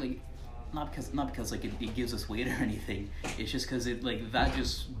that's just like not because like it gives us weight or anything. It's just because it like that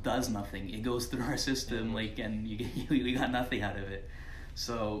just does nothing. It goes through our system like, and we got nothing out of it.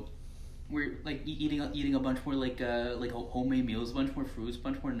 So we're like eating a bunch more like homemade meals, a bunch more fruits, a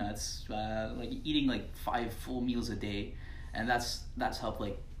bunch more nuts, like eating like 5 full meals a day, and that's helped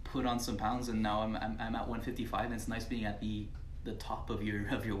like put on some pounds, and now I'm at 155, and it's nice being at the top of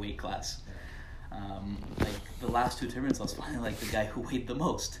your weight class. Like the last 2 tournaments, I was finally like the guy who weighed the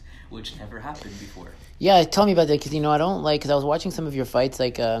most, which never happened before. Yeah, tell me about that, because I don't like, because I was watching some of your fights,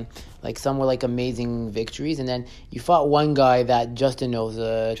 like some were like amazing victories, and then you fought one guy that Justin knows,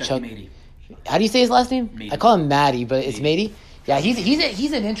 Chucky Mady. How do you say his last name? Mady. I call him Maddie, but it's Mady. Mady. Yeah,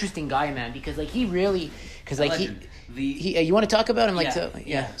 he's an interesting guy, man, because like he really, because like Legend. he you want to talk about him, like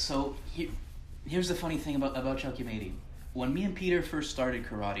Yeah. So here's the funny thing about Chucky Mady. When me and Peter first started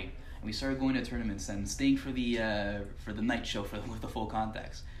karate, and we started going to tournaments and staying for the night show with the full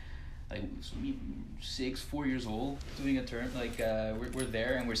contacts, like 4 years old, doing a turn, like we're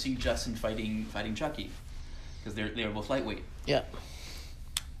there and we're seeing Justin fighting Chucky, because they're both lightweight. Yeah.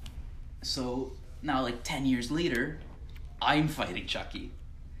 So now, like 10 years later, I'm fighting Chucky,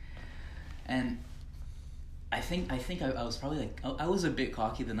 and I think I was probably like I was a bit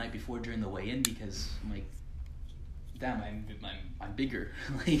cocky the night before during the weigh-in because I'm like, damn, I'm bigger.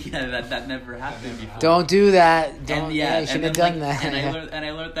 Like that never happened before. Don't do that. Don't. And Yeah, you shouldn't have done that. And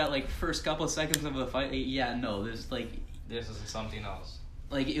I learned that like first couple of seconds of the fight. Yeah, no, there's like This is something else.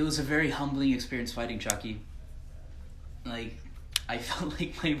 like it was a very humbling experience fighting Chucky. Like I felt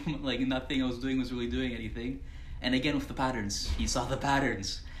like nothing I was doing was really doing anything, and again with the patterns, he saw the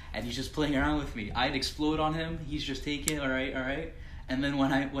patterns, and he's just playing around with me. I'd explode on him, he's just taking all right, and then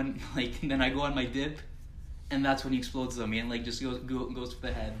then I go on my dip, and that's when he explodes on me and like just goes for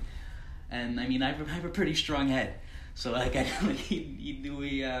the head, and I mean I have a pretty strong head, so like he do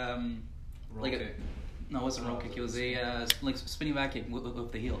a Roll kick. no, it wasn't a roll kick. It was a like spinning back kick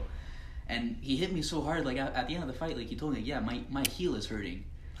with the heel, and he hit me so hard. Like at the end of the fight, like he told me, yeah, my heel is hurting.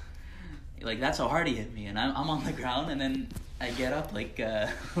 Like that's how hard he hit me, and I'm on the ground, and then I get up like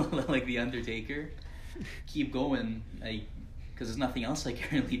like the Undertaker, keep going, because there's nothing else I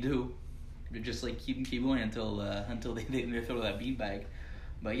can really do. Just like keep going until they throw that beanbag.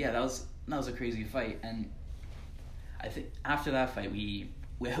 But yeah, that was a crazy fight, and I think after that fight we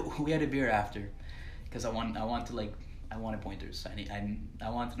had a beer after. Because I wanted pointers. I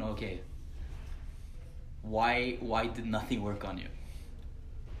want to know, okay, why did nothing work on you?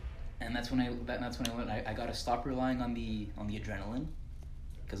 And that's when I learned I gotta stop relying on the adrenaline,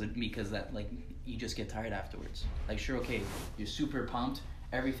 because that like you just get tired afterwards. Like sure, okay, you're super pumped,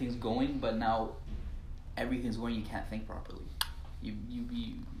 everything's going, but now everything's going, you can't think properly.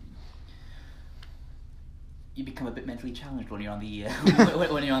 You become a bit mentally challenged when you're on the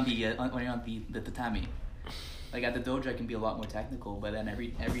when you're on the tatami. Like at the dojo, I can be a lot more technical, but then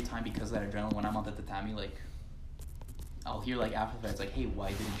every time, because of that adrenaline, when I'm on the tatami, like I'll hear like after the fight, it's like, hey, why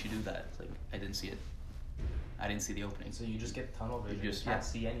didn't you do that? It's like I didn't see it. I didn't see the opening. So you just get tunnel vision. You just can't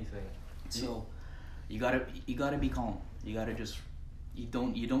see anything. So you gotta be calm. You gotta just you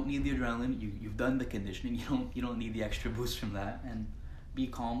don't need the adrenaline. You've done the conditioning. You don't need the extra boost from that, and be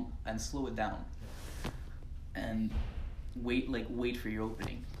calm and slow it down. And wait for your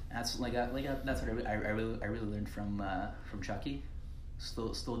opening. That's that's what I really learned from Chucky.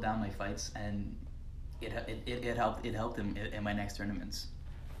 Slow down my fights, and it helped him in my next tournaments.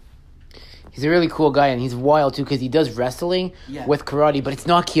 He's a really cool guy, and he's wild too because he does wrestling with karate, but it's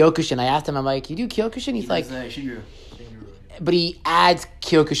not Kyokushin. I asked him, I'm like, you do Kyokushin? He's like, Shinryu. But he adds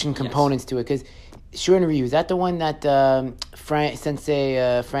Kyokushin components to it because Shorin-ryu, is that the one that Francois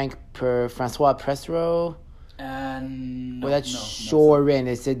Pressereau? No, well, that's no, Shorin.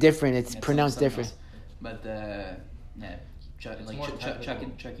 It's a different. It's pronounced different. Else. But Chucky,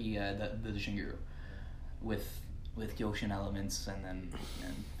 the Shinguru, with Kyoshin elements, and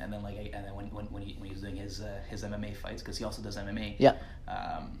then when he's doing his MMA fights, because he also does MMA. Yeah.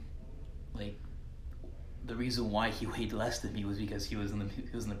 Like the reason why he weighed less than me was because he was in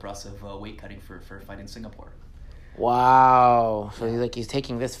the process of weight cutting for a fight in Singapore. Wow. So he's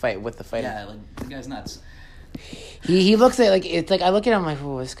taking this fight with the fighter. Yeah, like the guy's nuts. He looks like it's like I look at him like,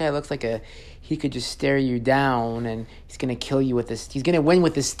 oh, this guy looks like he could just stare you down and he's gonna kill you with this. He's gonna win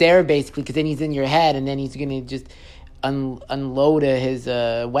with the stare basically, because then he's in your head and then he's gonna just unload his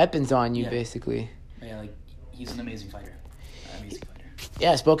weapons on you basically. Yeah, like he's an amazing fighter.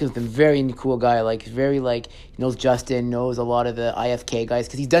 Yeah, I've spoken with him. Very cool guy. Like very he knows Justin, knows a lot of the IFK guys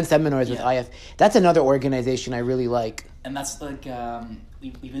because he's done seminars with IF. That's another organization I really like. And that's like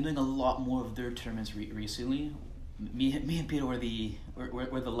we've been doing a lot more of their tournaments recently. Me and Peter were the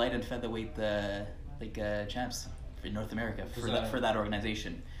light and featherweight champs in North America for that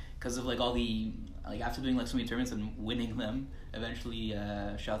organization, because of all the after doing so many tournaments and winning them. Eventually,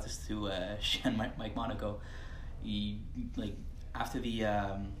 shout out to Shan Mike Monaco. He after the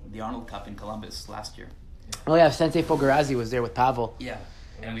Arnold Cup in Columbus last year. Oh yeah, Sensei Fogarazzi was there with Pavel. Yeah,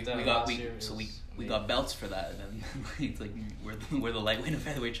 and we got belts for that, and it's like we're the lightweight and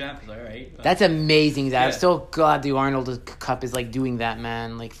featherweight champions. All right, that's amazing. Yeah. I'm so glad the Arnold Cup is doing that,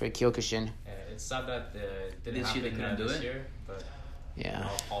 man. For Kyokushin. Yeah, it's sad that didn't this year they couldn't do it. Year, but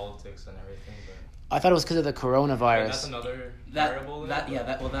politics and everything. But I thought it was because of the coronavirus. Yeah, that's another variable.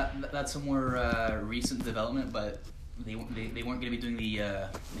 That's a more recent development, but they weren't going to be doing the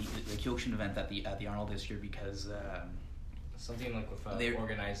Kyokushin event at the Arnold this year because. Something with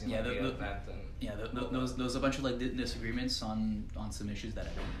organizing the event and there was a bunch of disagreements on some issues that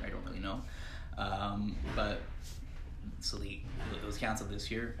I don't really know, but so it was canceled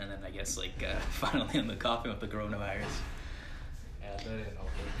this year, and then I guess finally in the coffin with the coronavirus. Yeah, that didn't help.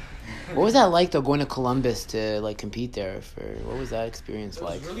 What was that like though, going to Columbus to compete there? What was that experience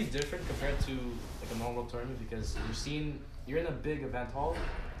like? It was really different compared to a normal tournament because you're in a big event hall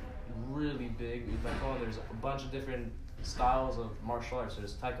really big. Back home, there's a bunch of different styles of martial arts.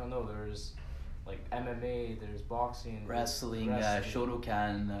 There's Taekwondo, there's like MMA, there's boxing, wrestling, wrestling.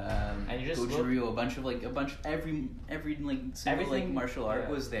 Shotokan, And you just Goju-Ryu, a bunch of every like single like Everything, martial art yeah.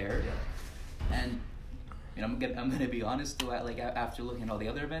 was there, Yeah. and I'm gonna be honest though, like after looking at all the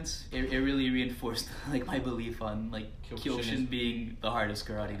other events, it really reinforced like my belief on like Kyokushin being the hardest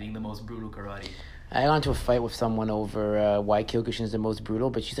karate, being the most brutal karate. I got into a fight with someone over why Kyokushin is the most brutal,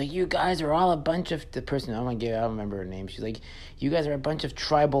 but she's like, you guys are all a bunch of, the person, I don't remember her name, she's like, you guys are a bunch of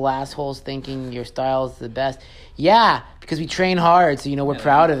tribal assholes thinking your style is the best. Yeah, because we train hard, so we're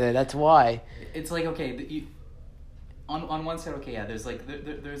proud of it, that's why. It's like, okay, on one side, okay, yeah, there's like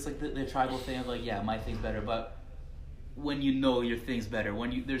there's like the tribal thing of like, yeah, my thing's better, but when you know your thing's better,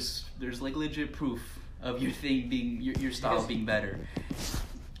 when you there's like legit proof of your thing being your style being better,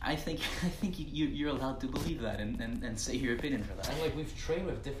 I think you're allowed to believe that and say your opinion for that. And like we've trained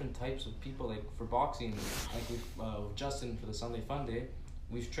with different types of people. Like for boxing, like with Justin for the Sunday Fun Day,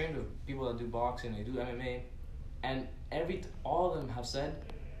 we've trained with people that do boxing, they do MMA, and all of them have said,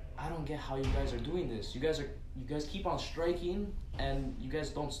 I don't get how you guys are doing this. You guys keep on striking and you guys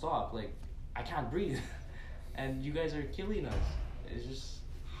don't stop. Like I can't breathe, and you guys are killing us. It's just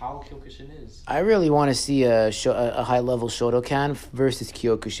how Kyokushin is. I really want to see a high-level Shotokan versus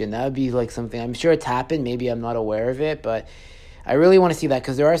Kyokushin. That would be like something, I'm sure it's happened, maybe I'm not aware of it, but I really want to see that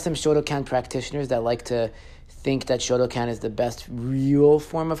because there are some Shotokan practitioners that like to think that Shotokan is the best real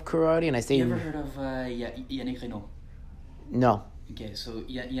form of karate, and I say... You ever heard of Yannick Reynaud? No. Okay, so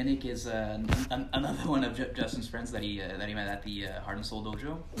Yannick is another one of Justin's friends that he met at the Heart and Soul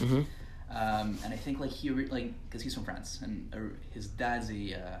Dojo. Mm-hmm. And I think like because he's from France and his dad's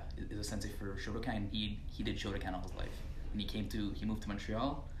is a sensei for Shotokan. He did Shotokan all his life, and he moved to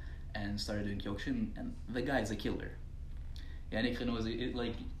Montreal and started doing Kyokushin. And the guy's a killer. Yannick Reynaud is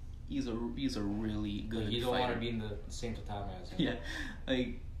he's a really good. You don't fighter. want to be in the same tatami as him. Yeah,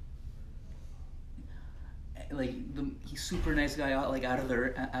 he's super nice guy out of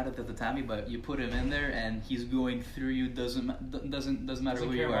the tatami, but you put him in there and he's going through you. Doesn't matter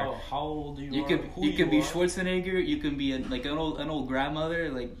who you are. How old you are. You could be Schwarzenegger. You can be an old grandmother.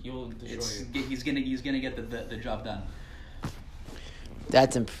 Like He'll destroy you. He's gonna get the job done.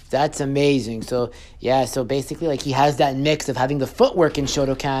 That's amazing. So basically like he has that mix of having the footwork in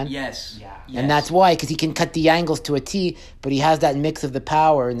Shotokan. Yes. Yeah. And that's why, because he can cut the angles to a T, but he has that mix of the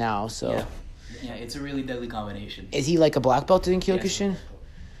power now. So yeah, it's a really deadly combination. Is he like a black belt in Kyokushin? Yes.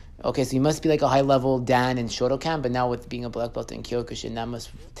 Okay, so he must be like a high level Dan in Shotokan, but now with being a black belt in Kyokushin, that must.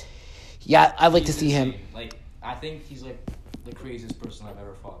 Yeah, I'd like to see him. Like I think he's like the craziest person I've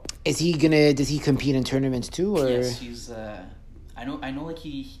ever fought. Does he compete in tournaments too, or? Yes, he's. I know. Like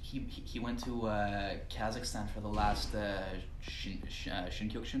he went to Kazakhstan for the last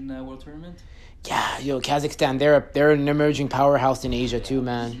Shinkyukshin World Tournament. Yeah, Kazakhstan. They're an emerging powerhouse in Asia too,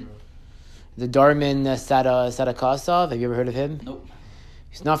 man. The Darmin Sadakosov. Have you ever heard of him? Nope.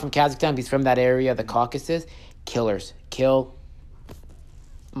 He's not from Kazakhstan, but he's from that area, the Caucasus. Killers. I'm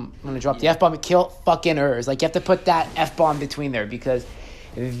going to drop the F-bomb. Kill fucking ers. Like, you have to put that F-bomb between there because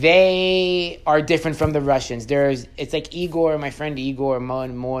they are different from the Russians. It's like Igor, my friend Igor,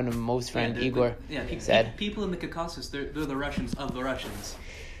 Mo's friend Igor said. People in the Caucasus, they're the Russians of the Russians.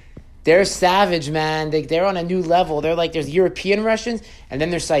 They're savage, man. They're on a new level. They're like, there's European Russians, and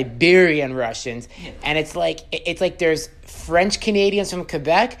then there's Siberian Russians. Yeah. And it's like there's French Canadians from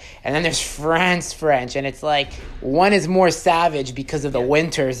Quebec, and then there's France French. And it's like, one is more savage because of the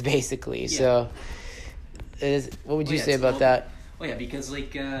winters, basically. Yeah. So, what would you say about that? Oh, yeah, because,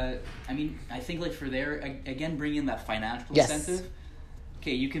 I think, for there, again, bringing in that financial incentive.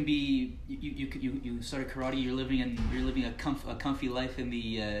 Okay, you can be you started karate. You're living a comfy life in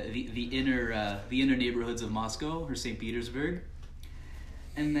the inner neighborhoods of Moscow or St. Petersburg,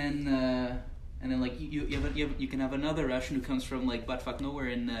 and then you can have another Russian who comes from buttfuck nowhere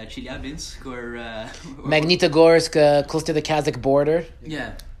in Chelyabinsk or Magnitogorsk, close to the Kazakh border.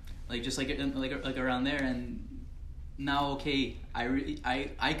 Yeah, just around there. And now, okay,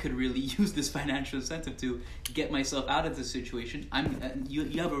 I could really use this financial incentive to get myself out of this situation.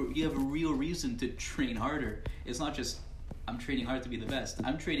 You have a real reason to train harder. It's not just I'm training hard to be the best.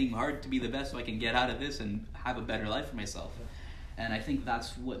 I'm training hard to be the best so I can get out of this and have a better life for myself. And I think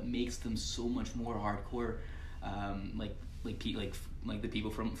that's what makes them so much more hardcore. Like the people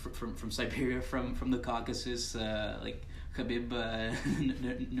from Siberia, from the Caucasus, Khabib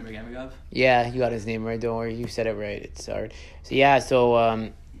Nurmagomedov. Yeah, you got his name right. Don't worry, you said it right. It's hard. So yeah, so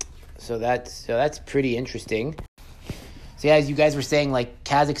that's pretty interesting. So yeah, as you guys were saying, like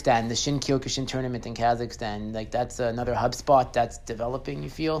Kazakhstan, the Shin Kyokushin tournament in Kazakhstan, like that's another hub spot that's developing, you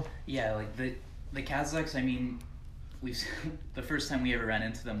feel? Yeah, like the Kazakhs. I mean, the first time we ever ran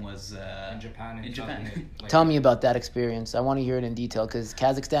into them was in Japan. In Japan. Like, Tell me about that experience. I want to hear it in detail because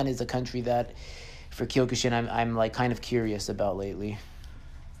Kazakhstan is a country that, for Kyokushin, I'm like kind of curious about lately.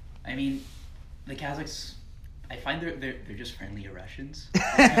 I mean, the Kazakhs. I find they're just friendlier Russians.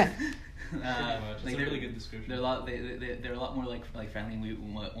 It's like a really good description. They're a lot more like friendly.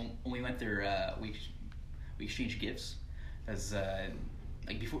 When we went there, we exchanged gifts, as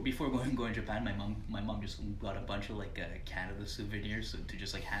like before going to Japan, my mom just got a bunch of like Canada souvenirs to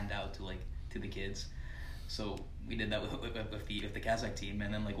just like hand out to the kids. So we did that with the Kazakh team,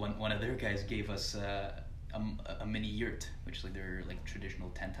 and then like one of their guys gave us a mini yurt, which is like their like traditional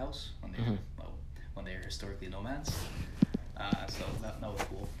tent house when they're historically nomads. So that was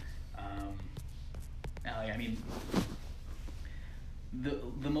cool. I mean,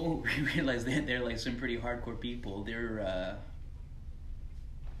 the moment we realized that they're like some pretty hardcore people, they're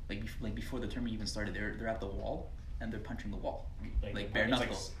like before the tournament even started, they're at the wall and they're punching the wall like bare knuckle.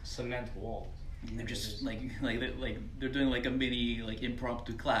 Like cement walls. And they're just they're doing like a mini like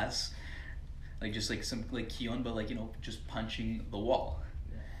impromptu class, like just like some like Kion, but like just punching the wall.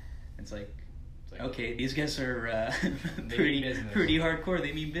 Yeah. It's like okay, these guys are pretty hardcore.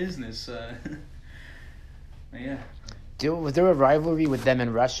 They mean business. Yeah. Was there a rivalry with them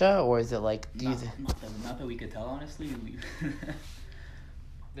in Russia, or is it like? Not that we could tell, honestly.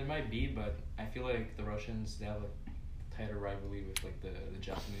 There might be, but I feel like the Russians, they have a tighter rivalry with like the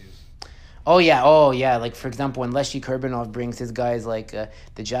Japanese. Oh yeah. Like for example, when Leshy Kurbanov brings his guys, like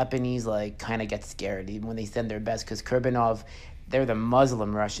the Japanese like kind of get scared even when they send their best because Kurbanov, they're the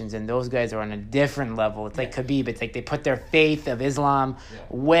Muslim Russians, and those guys are on a different level. It's like Khabib. It's like they put their faith of Islam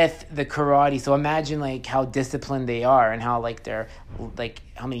with the karate. So imagine like how disciplined they are, and how like they're like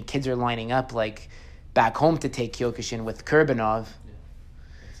how many kids are lining up like back home to take Kyokushin with Kurbanov.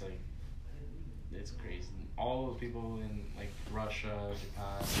 Yeah. It's crazy. All those people in like Russia,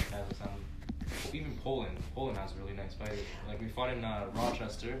 Japan, Kazakhstan, even Poland. Poland has really nice fighters. Like we fought in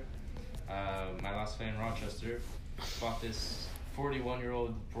Rochester. My last fight in Rochester, fought this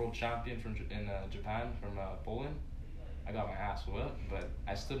 41-year-old world champion in Japan from Poland. I got my ass whooped, but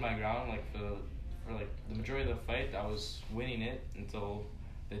I stood my ground like for like the majority of the fight. I was winning it until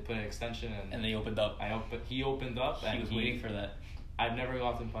they put an extension and they opened up. He opened up. He was waiting for that. I've never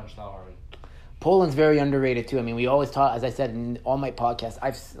gotten punched that hard. Poland's very underrated too. I mean, we always talk, as I said in all my podcasts.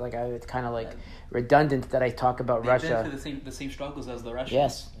 It's kind of like redundant that I talk about Russia. They've been through the same struggles as the Russians.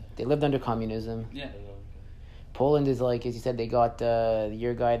 Yes, they lived under communism. Yeah. Poland is like, as you said, they got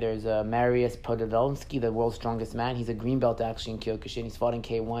your guy. There's Mariusz Podolski, the world's strongest man. He's a green belt actually in Kyokushin. He's fought in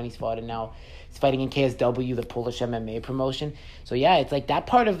K1. He's fighting in KSW, the Polish MMA promotion. So yeah, it's like that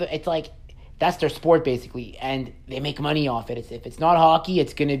part of it's like that's their sport basically, and they make money off it. If it's not hockey,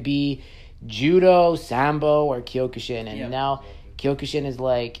 it's gonna be judo, sambo, or Kyokushin. And now Kyokushin is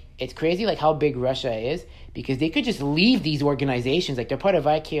like, it's crazy like how big Russia is because they could just leave these organizations. Like they're part of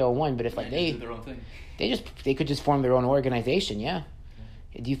IKO1, but if like they do their own thing. They could just form their own organization, yeah.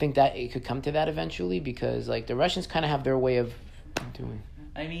 Do you think that it could come to that eventually? Because like the Russians kind of have their way of doing.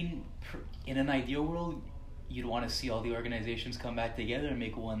 I mean, in an ideal world, you'd want to see all the organizations come back together and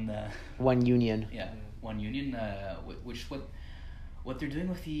make one. One union. Yeah, one union. Which what they're doing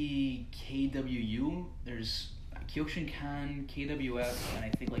with the KWU. There's Kyokushinkan, KWF, and I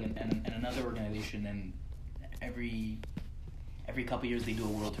think like and another organization. And every couple years they do a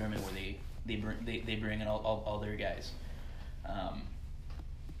world tournament where they bring in all their guys,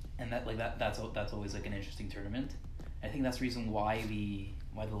 and that's always like an interesting tournament. I think that's the reason why the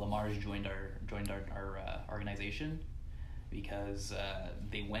Lamars joined our organization, because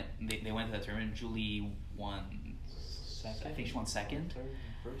they went to that tournament. Julie won second. I think she won second,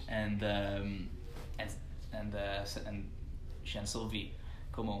 first. And Shan Sylvie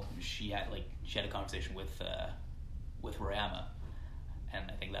Como, she had a conversation with Royama. And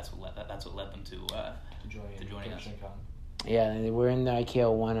I think that's what led them to joining us. Yeah, and we're in the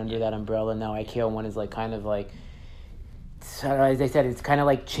IKO1 under that umbrella now. IKO1 is like kind of like, so as I said, it's kind of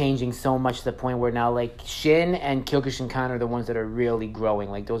like changing so much to the point where now like Shin and Kyokushinkan are the ones that are really growing.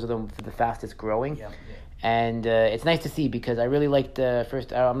 Like those are the fastest growing. Yeah. And it's nice to see because I really like the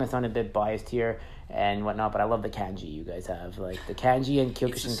first. I'm gonna sound a bit biased here and whatnot, but I love the kanji you guys have, like the kanji and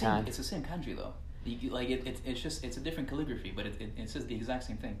Kyokushinkan. It's the same kanji though. It's a different calligraphy, but it says the exact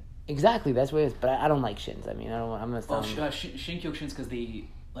same thing. Exactly, that's what it is. But I don't like Shins. I mean, I'm gonna. Shin Kyokushin's because they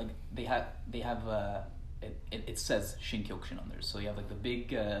have it says Shin Kyokushin on there. So you have like the big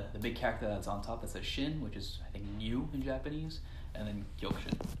character that's on top that says Shin, which is I think new in Japanese, and then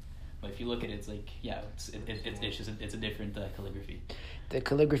Kyokushin. But if you look at it, it's like it's a different calligraphy. The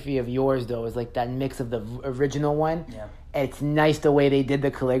calligraphy of yours though is like that mix of the original one. Yeah. It's nice the way they did the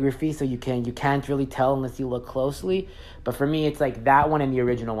calligraphy, so you can't really tell unless you look closely. But for me, it's like that one and the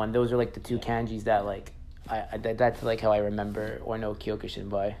original one. Those are like the two kanjis that like that's like how I remember or know Kyokushin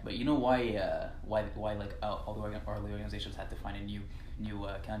by. But you know why like all the organizations had to find a new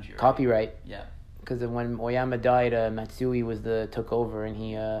kanji, right? Copyright. Yeah. Because when Oyama died, Matsui took over and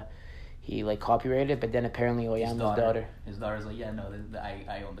he like copyrighted it, but then apparently Oyama's daughter. His daughter's like, yeah, no,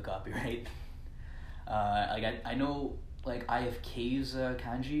 I own the copyright. I know like IFK's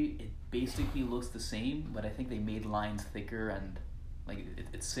kanji, it basically looks the same, but I think they made lines thicker and like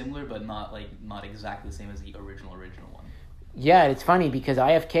it's similar, but not exactly the same as the original one. Yeah, it's funny because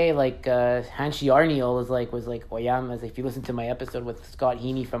IFK like Hanshi Arniel was like Oyama's. If you listen to my episode with Scott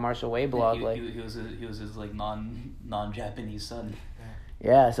Heaney from Martial Way blog, he was his like non-Japanese son.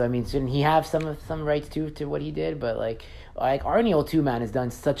 Yeah, so I mean, shouldn't he have some rights to what he did? But like Arniel too, man, has done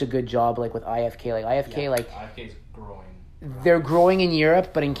such a good job like with IFK. Like IFK, IFK's growing. They're growing in Europe,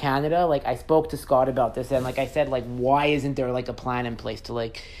 but in Canada, like I spoke to Scott about this, and like I said, like why isn't there like a plan in place to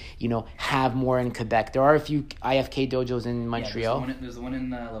like have more in Quebec? There are a few IFK dojos in Montreal. Yeah, there's the one in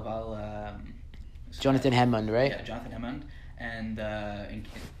Laval. Jonathan Hemmond, right? Yeah, Jonathan Hemmond, and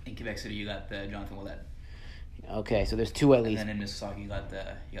in Quebec City you got Jonathan Willett. Okay, so there's two at least. And then in Mississauga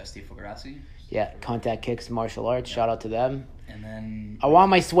you got Steve Fogarassi. Yeah, Contact Kicks Martial Arts. Yeah. Shout out to them. And then I want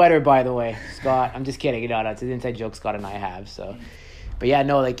my sweater, by the way, Scott. I'm just kidding. No, it's an inside joke Scott and I have. So, but yeah,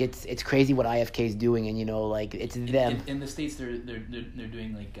 no, like it's crazy what IFK's doing, and like it's them. In the States, they're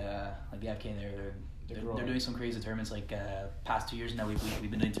doing like the IFK. They're doing some crazy tournaments. Like past 2 years now,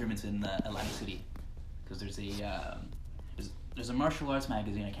 we've been doing tournaments in Atlantic City because there's a martial arts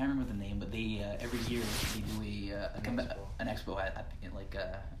magazine. I can't remember the name, but they every year they do an expo at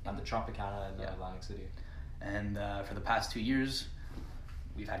the Tropicana in Atlantic City. And for the past 2 years,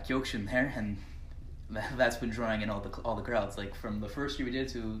 we've had Kyokushin there, and that's been drawing in all the crowds. Like from the first year we did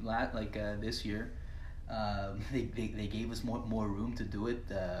to this year, they gave us more room to do it.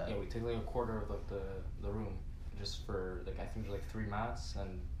 We take like a quarter of like the room just for like I think there's like 3 mats,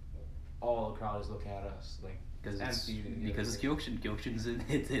 and all the crowd is looking at us like. Because it's Kyokushin. Kyokushin's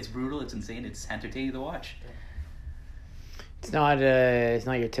it's brutal. It's insane. It's entertaining to watch. Yeah. It's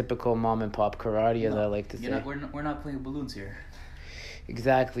not your typical mom and pop karate, as I like to say. We're not playing balloons here.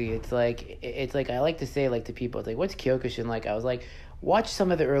 Exactly. It's like I like to say like to people, it's like, what's Kyokushin like? I was like, watch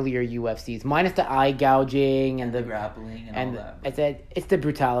some of the earlier UFCs, minus the eye gouging and the grappling and all that. I said it's the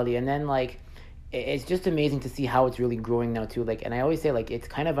brutality, and then like it's just amazing to see how it's really growing now too. Like, and I always say like it's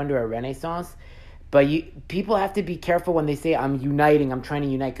kind of under a renaissance. But people have to be careful when they say I'm trying to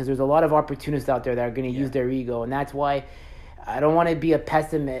unite, because there's a lot of opportunists out there that are going to use their ego, and that's why I don't want to be a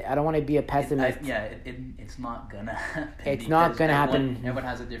pessimist. It's not gonna happen. It's not gonna happen. Everyone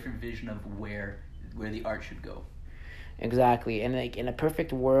has a different vision of where the art should go. Exactly, and like in a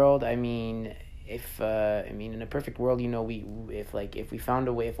perfect world, in a perfect world, if we found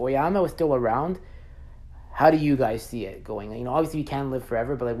a way, if Oyama was still around. How do you guys see it going? Obviously we can't live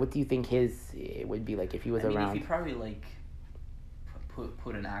forever, but like, what do you think it would be like if he was around? If he probably like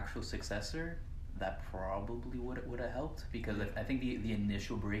put an actual successor, that probably would have helped, because I think the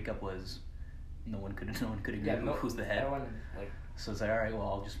initial breakup was no one could agree who's the head. So it's like, all right, well,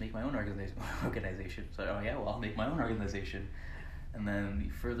 I'll just make my own organization. So I'll make my own organization, and then the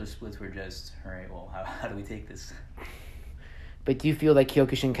further splits were just, all right, well, how do we take this? But do you feel like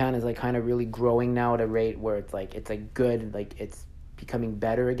Kyokushinkan is like kind of really growing now at a rate where it's good, like it's becoming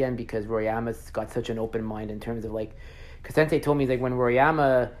better again, because Royama's got such an open mind in terms of like, because Sensei told me like when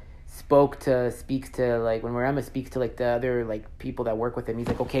Royama speaks to like the other like people that work with him, he's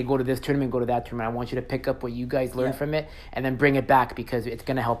like, okay, go to this tournament, go to that tournament. I want you to pick up what you guys learned from it and then bring it back, because it's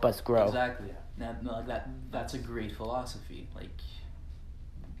gonna help us grow. Exactly. That's a great philosophy. Like.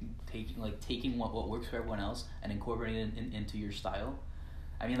 Taking what works for everyone else and incorporating it into your style.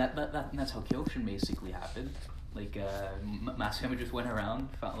 I mean that's how Kyokushin basically happened. Like Masuyama just went around,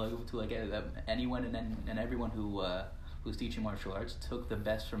 found to anyone and everyone who's teaching martial arts, took the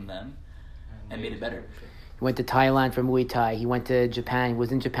best from them and made it better. He went to Thailand for Muay Thai. He went to Japan. He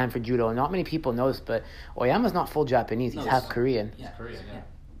was in Japan for judo. Not many people know this, but Oyama's not full Japanese. He's half Korean. Yeah, Korean. Yeah.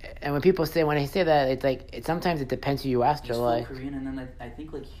 And when I say that, it's like sometimes it depends who you ask. He's full Korean, and then I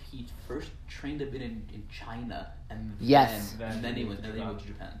think like he first trained a bit in China, and then he went to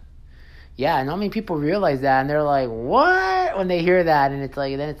Japan. Yeah, not many people realize that, and they're like, "What?" when they hear that, and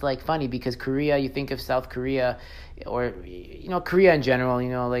then it's like funny because Korea, you think of South Korea, or Korea in general.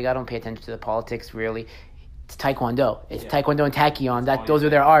 Like I don't pay attention to the politics really. It's Taekwondo. It's Taekwondo and Taekyon. Those are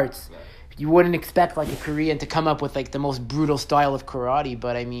their arts. Yeah. You wouldn't expect like a Korean to come up with like the most brutal style of karate,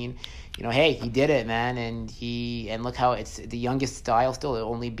 but I mean, hey, he did it, man, and look how it's the youngest style still,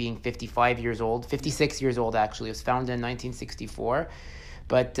 only being 56 years old actually. It was founded in 1964.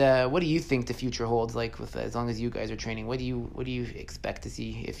 But what do you think the future holds? Like, with as long as you guys are training, what do you expect to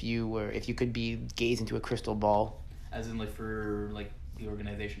see if you could gaze into a crystal ball? As in, like, for like the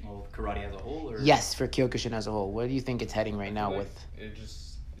organization of karate as a whole, or yes, for Kyokushin as a whole. Where do you think it's heading right now? Like,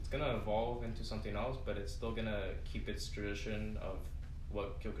 it's gonna evolve into something else, but it's still gonna keep its tradition of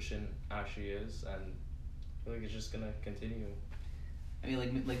what Kyokushin actually is, and I feel like it's just gonna continue. I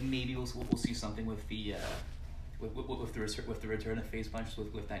mean, like maybe we'll see something with the with the return of face punch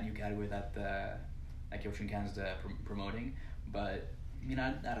with that new category that Kyokushinkan's promoting, but I mean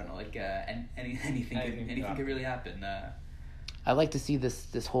I don't know, like anything could really happen. I like to see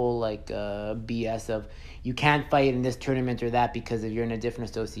this whole like BS of you can't fight in this tournament or that because if you're in a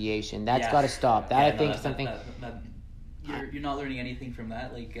different association. That's got to stop. I think something. You're not learning anything from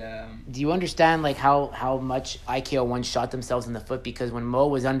that. Like, do you understand like how much IKO1 shot themselves in the foot because when Mo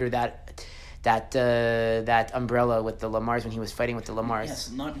was under that umbrella with the Lamars when he was fighting with the Lamars. Yes,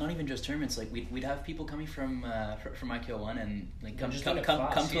 not even just tournaments. Like we'd have people coming from IKO1 and like come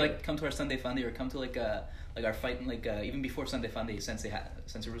to our Sunday Funday or come to like our fight, like even before Sunday Funday, Sensei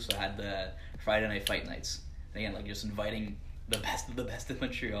Russo had the Friday night fight nights. And again, like just inviting the best of the best in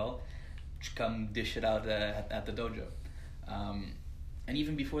Montreal to come dish it out at the dojo. And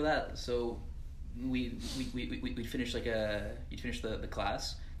even before that, so we'd finish you'd finish the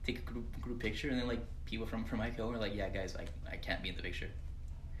class, take a group picture, and then like people from IKO were like, yeah guys, I can't be in the picture.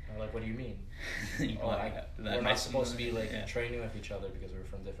 Like, what do you mean? We're not supposed to be like training with each other because we're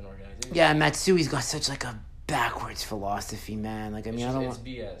from different organizations. Yeah, Matsui's got such like a backwards philosophy, man. Like, I mean, it's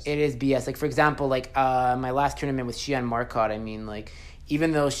BS. It is BS. Like, for example, like my last tournament with Shian Marcotte, I mean, like,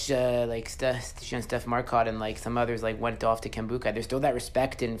 even though Shian Steph Marcotte and like some others like went off to Kenbukai, there's still that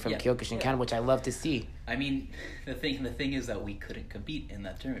respect from Kyokushinkan, which I love to see. I mean, the thing is that we couldn't compete in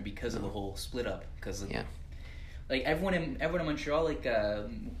that tournament because of the whole split up. Like everyone in Montreal, the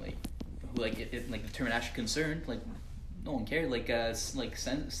tournament actually concerned, like no one cared. Like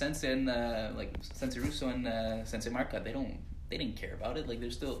Sensei and Sensei Russo and Sensei Marcotte, they didn't care about it. Like they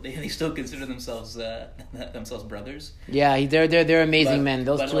still consider themselves brothers. Yeah, they're amazing men.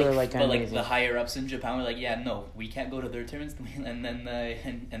 Those two are like amazing. Like the higher ups in Japan were like, yeah, no, we can't go to their tournaments, and then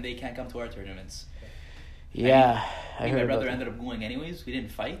and they can't come to our tournaments. Yeah, I heard my brother ended up going anyways. We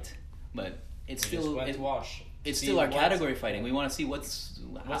didn't fight, but it's still our category fighting. We want to see what's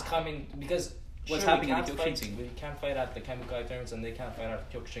coming because what's happening in the Kyokushin scene. We can't fight at the Kenbukai tournaments and they can't fight at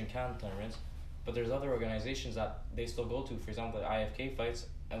Kyokushinkan tournaments. But there's other organizations that they still go to. For example, the IFK fights,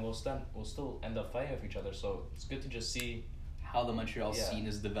 and we'll still end up fighting with each other. So it's good to just see how the Montreal scene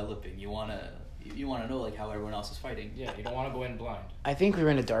is developing. You wanna know like how everyone else is fighting. Yeah, you don't want to go in blind. I think we were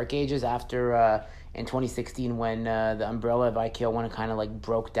in the dark ages after in 2016 when the umbrella of IKO1 kind of like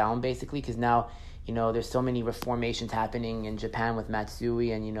broke down basically, because now there's so many reformations happening in Japan with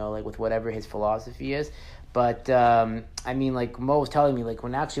Matsui and like with whatever his philosophy is. But I mean, like Mo was telling me, like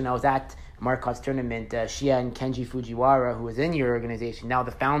when I was at Marcotte's tournament, Shian Kenji Fujiwara, who was in your organization, now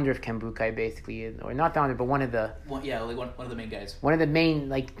the founder of Kenbukai, basically, or not founder, but one of the one of the main guys, one of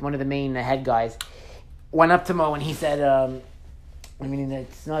the main head guys, went up to Mo and he said, I mean,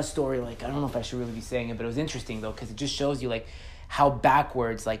 it's not a story, like I don't know if I should really be saying it, but it was interesting though because it just shows you like how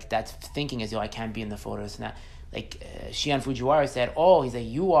backwards like that thinking is. I can't be in the photos and that. Like Shian Fujiwara said, he's like,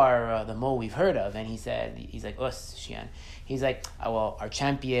 you are the Mo we've heard of, and he's like, us, Shian. He's like, well, our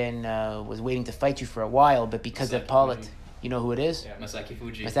champion was waiting to fight you for a while, but because of politics, you know who it is? Yeah, Masaki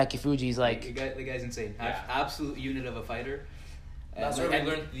Fuji. Masaki Fuji's like the guy's insane. Yeah. Absolute unit of a fighter. That's where we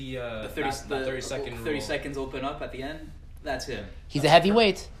learned the 30 seconds open up at the end. That's him. He's a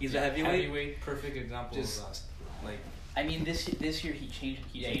heavyweight. He's a heavyweight. Heavyweight, perfect example of that. Like, I mean, this year he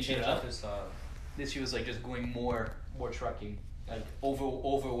changed it up. This year was like just going more trucking, like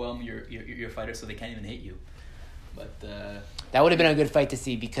overwhelm your fighters so they can't even hit you. But that would have been a good fight to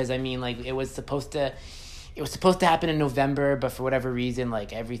see because I mean, like it was supposed to happen in November, but for whatever reason,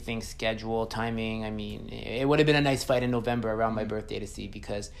 like everything's schedule, timing. I mean, it would have been a nice fight in November around my birthday to see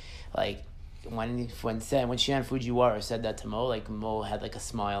because, like, when Shihan Fujiwara said that to Mo, like Mo had like a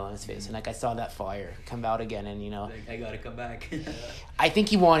smile on his face, and like I saw that fire come out again, and Like, I gotta come back. I think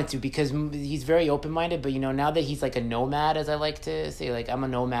he wanted to because he's very open minded. But now that he's like a nomad, as I like to say, like I'm a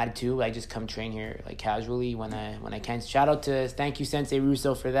nomad too. I just come train here like casually when I can. Shout out to thank you Sensei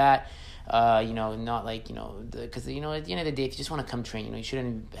Russo for that. Not like because at the end of the day, if you just want to come train, you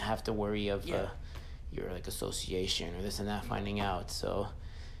shouldn't have to worry of your like association or this and that finding out. So.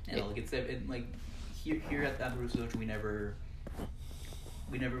 Like here at the Russo Dojo, we never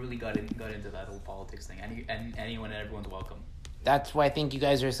really got into that whole politics thing. Anyone and everyone's welcome. That's why I think you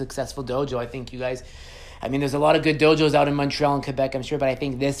guys are a successful dojo. I think you guys, there's a lot of good dojos out in Montreal and Quebec, I'm sure, but I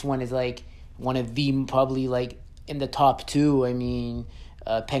think this one is like one of the probably like in the top two.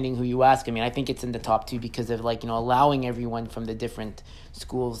 Pending who you ask. I think it's in the top two because of allowing everyone from the different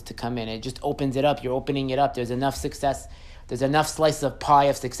schools to come in. It just opens it up. You're opening it up. There's enough success. There's enough slices of pie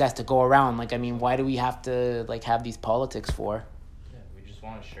of success to go around. Why do we have to have these politics for? Yeah, we just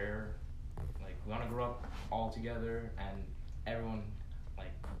want to share. We want to grow up all together, and everyone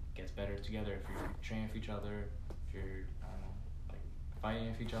gets better together. If you're training with each other, if you're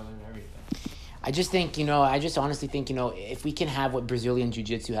fighting with each other, everything. I just think, I just honestly think, if we can have what Brazilian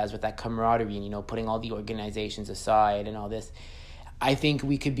Jiu-Jitsu has with that camaraderie and, putting all the organizations aside and all this, I think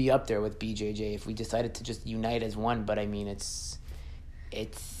we could be up there with BJJ if we decided to just unite as one. But it's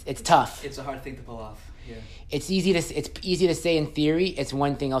tough. It's a hard thing to pull off. Yeah. It's easy to say in theory. It's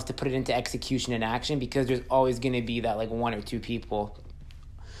one thing else to put it into execution and action, because there's always going to be that one or two people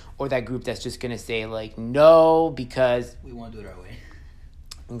or that group that's just going to say no because we want to do it our way.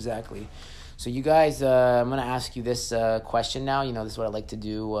 Exactly. So you guys, I'm going to ask you this question now. This is what I like to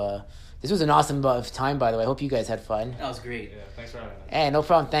do. This was an awesome time, by the way. I hope you guys had fun. That was great. Yeah, thanks for having us. Hey, no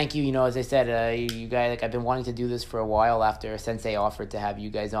problem. Thank you. As I said, you guys, I've been wanting to do this for a while after Sensei offered to have you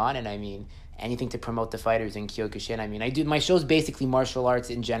guys on. And anything to promote the fighters in Kyokushin. I do, my show's basically martial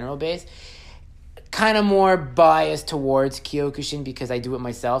arts in general based. Kind of more biased towards Kyokushin because I do it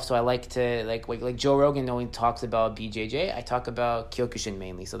myself. So I like to, like Joe Rogan only talks about BJJ. I talk about Kyokushin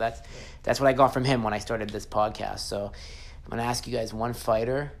mainly. So that's what I got from him when I started this podcast. So I'm going to ask you guys one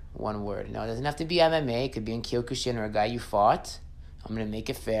fighter, one word. Now, it doesn't have to be MMA. It could be in Kyokushin or a guy you fought. I'm going to make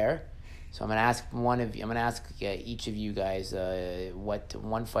it fair. So I'm going to ask each of you guys what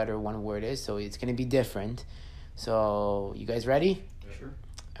one fighter, one word is. So it's going to be different. So you guys ready? Sure.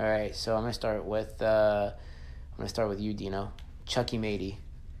 All right. So I'm going to start with you, Dino. Chucky Mady.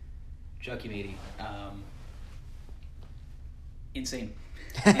 Chucky Mady. Insane.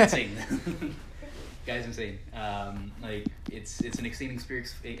 Insane. Guy's insane. It's an exciting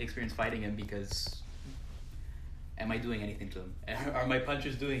experience fighting him because am I doing anything to him? Are my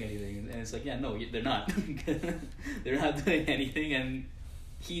punches doing anything? And it's no, they're not. They're not doing anything, and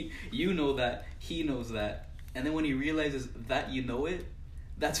you know that, he knows that, and then when he realizes that you know it,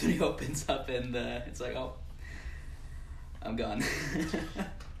 that's when he opens up, and it's oh, I'm gone.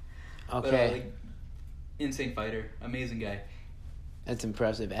 Okay. But, insane fighter, amazing guy. That's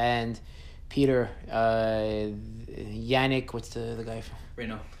impressive. And Peter, Yannick, what's the guy?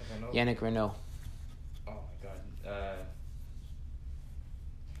 Renault. Yannick Renault. Oh my god.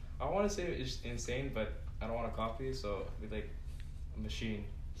 I want to say it's insane, but I don't want to copy. So with a machine,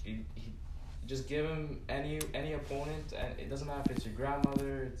 he just give him any opponent, and it doesn't matter if it's your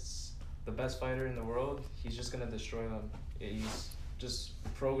grandmother, it's the best fighter in the world. He's just gonna destroy them. He's just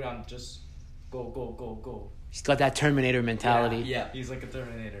programmed. Just go. He's got that Terminator mentality. Yeah. He's like a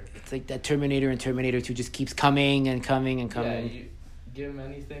Terminator. It's like that Terminator and Terminator 2 just keeps coming and coming and coming. Yeah, you give him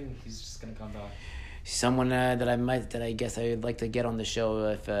anything, he's just gonna come back. Someone that I guess I would like to get on the show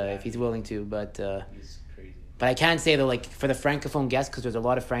if he's willing to, but He's crazy. but I can say though, for the francophone guests, because there's a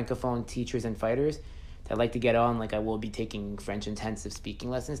lot of francophone teachers and fighters that like to get on. I will be taking French intensive speaking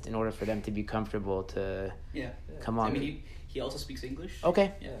lessons in order for them to be comfortable to come on. He also speaks English.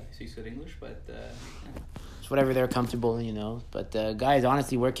 Okay. Yeah, he speaks good English, but it's whatever they're comfortable, But guys,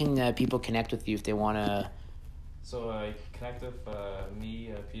 honestly, where can people connect with you if they want to? So connect with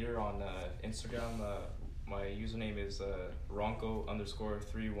me, Peter, on Instagram. My username is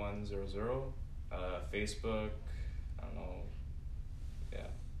Ronco_3100. Facebook, I don't know. Yeah.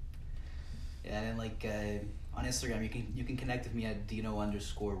 Yeah, and then on Instagram, you can connect with me at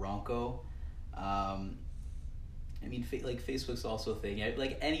Dino_Ronco. Facebook's also a thing. Yeah,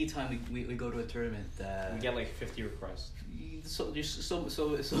 anytime we go to a tournament, we get 50 requests. So just so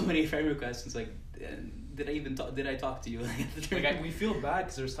many friend requests. It's did I talk to you? We feel bad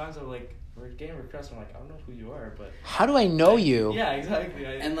because there's times we're getting requests. I'm I don't know who you are, but how do I know you? Yeah, exactly.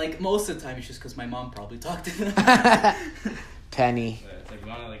 And most of the time it's just because my mom probably talked to them. Penny. Yeah. Like we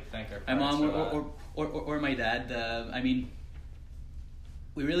want to like thank our My parents mom for that. or my dad. I mean,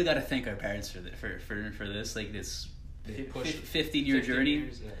 we really got to thank our parents for this, like this They pushed 15-year journey.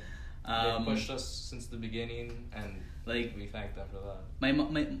 Years, yeah. They pushed us since the beginning, and like we thank them for that.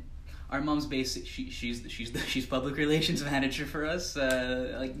 Our mom's basic. She's public relations manager for us.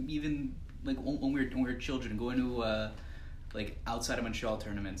 Like even like when we were children, going to like outside of Montreal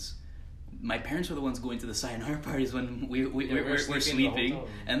tournaments. My parents were the ones going to the sayonara parties when we're sleeping,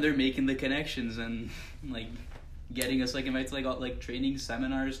 and they're making the connections and like getting us like invited to like training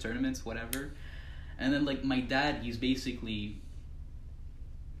seminars, tournaments, whatever. And then like my dad, he's basically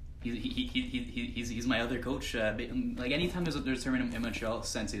he's my other coach. Like anytime there's a tournament in Montreal,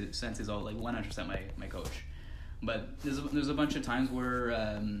 Sensei's all like 100% my coach. But there's a bunch of times where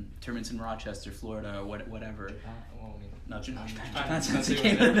tournaments in Rochester, Florida, or whatever. Japan, well, I mean, No, Japan. Sensei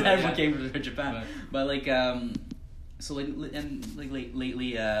came. Everyone came from Japan. But like so like and like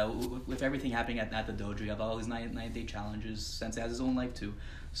lately with everything happening at the dojo, you have all these 9-day challenges. Sensei has his own life too.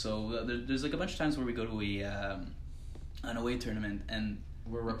 So there's like a bunch of times where we go to an away tournament, and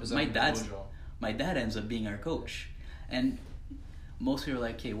we're representing the dojo. My dad ends up being our coach, and most people are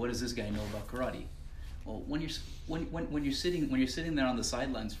like, "Hey, what does this guy know about karate?" Well, when you're sitting there on the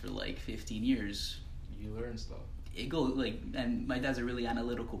sidelines for like 15 years, you learn stuff. It goes like, and my dad's a really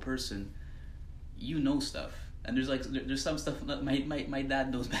analytical person. You know stuff, and there's some stuff that my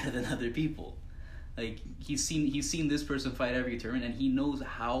dad knows better than other people. Like he's seen this person fight every tournament, and he knows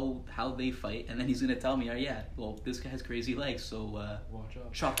how they fight, and then he's gonna tell me, "Oh yeah, well this guy has crazy legs, so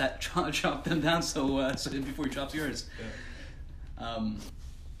watch out. chop them down, so before he chops yours." Yeah. And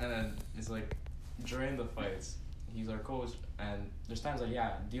then it's like during the fights, he's our coach, and there's times like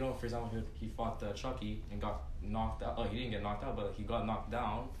do you know, for example, he fought Chucky and got knocked out. Oh, he didn't get knocked out, but he got knocked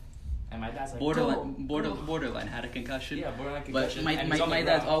down. And my dad's like borderline had a concussion. Yeah, borderline concussion.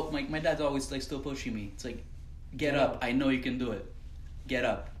 But my dad's always like still pushing me. It's like, get up. I know you can do it. Get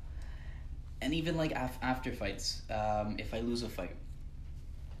up. And even like after fights, if I lose a fight,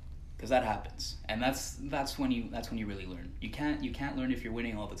 because that happens, and that's when you really learn. You can't learn if you're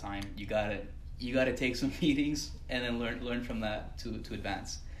winning all the time. You gotta take some meetings and then learn from that to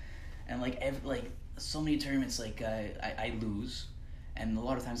advance. And like so many tournaments, like I lose. And a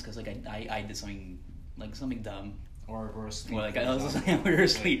lot of times, because like I did something dumb, or we're asleep. Or like we were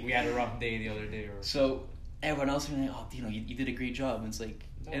asleep. Like, we had a rough day the other day, so everyone else was like, "Oh, you did a great job." And it's like,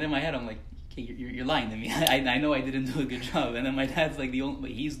 and in my head I'm like, "Okay, you're lying to me. I know I didn't do a good job." And then my dad's like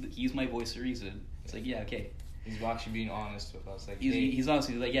he's my voice of reason. It's like, yeah, okay. He's actually being honest with us. Like he's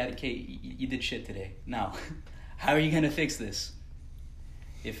honestly like, yeah, okay, you did shit today. Now, how are you gonna fix this?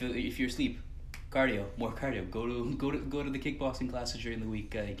 If you're asleep. More cardio. Go to the kickboxing classes during the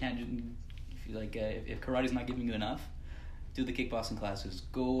week. You can't if karate's not giving you enough, do the kickboxing classes.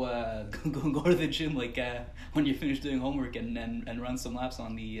 Go to the gym when you're finished doing homework and run some laps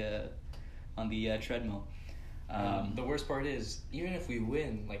on the treadmill. The worst part is, even if we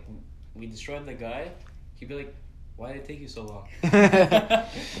win, like we destroyed the guy, he'd be like, "Why did it take you so long?"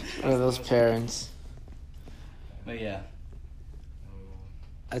 One of those parents. But yeah.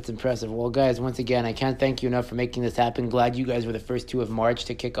 That's impressive. Well, guys, once again, I can't thank you enough for making this happen. Glad you guys were the first 2 of March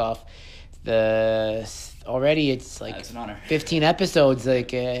to kick off already it's like it's an honor. 15 episodes.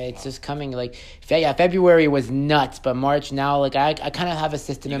 Like it's just coming. Like February was nuts, but March now, like I kind of have a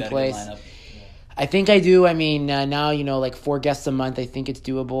system in place. I think I do. I mean, now, like 4 guests a month. I think it's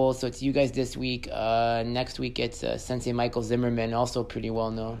doable. So it's you guys this week. Next week it's Sensei Michael Zimmerman, also pretty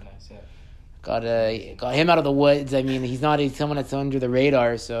well known. Got him out of the woods. I mean, he's someone that's under the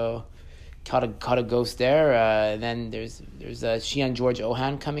radar, so caught a ghost there. Then there's Shian George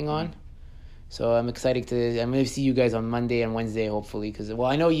Ohan coming on, so I'm excited I'm going to see you guys on Monday and Wednesday, hopefully, because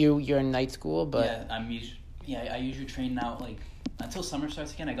I know you're in night school, but I usually train now like until summer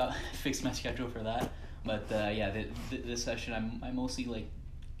starts again. I got fixed my schedule for that, but this session I'm mostly like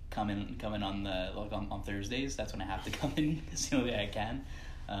coming on on Thursdays. That's when I have to come in. It's the only way I can.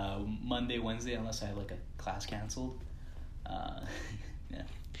 Monday, Wednesday, unless I have like a class canceled. Yeah.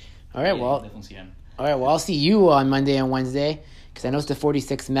 All right. Well. Definitely see him. All right. Well, I'll see you on Monday and Wednesday because I know it's the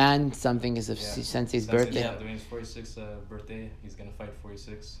 46th man. Something is Sensei's birthday. Yeah, during his 46th birthday, he's gonna fight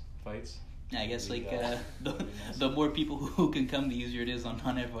 46 fights. Yeah, I guess the more people who can come, the easier it is on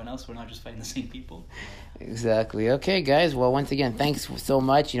everyone else. We're not just fighting the same people. Exactly. Okay, guys. Well, once again, thanks so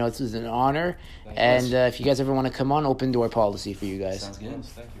much. This was an honor. And if you guys ever want to come on, open door policy for you guys. Sounds good.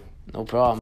 Thank you. No problem.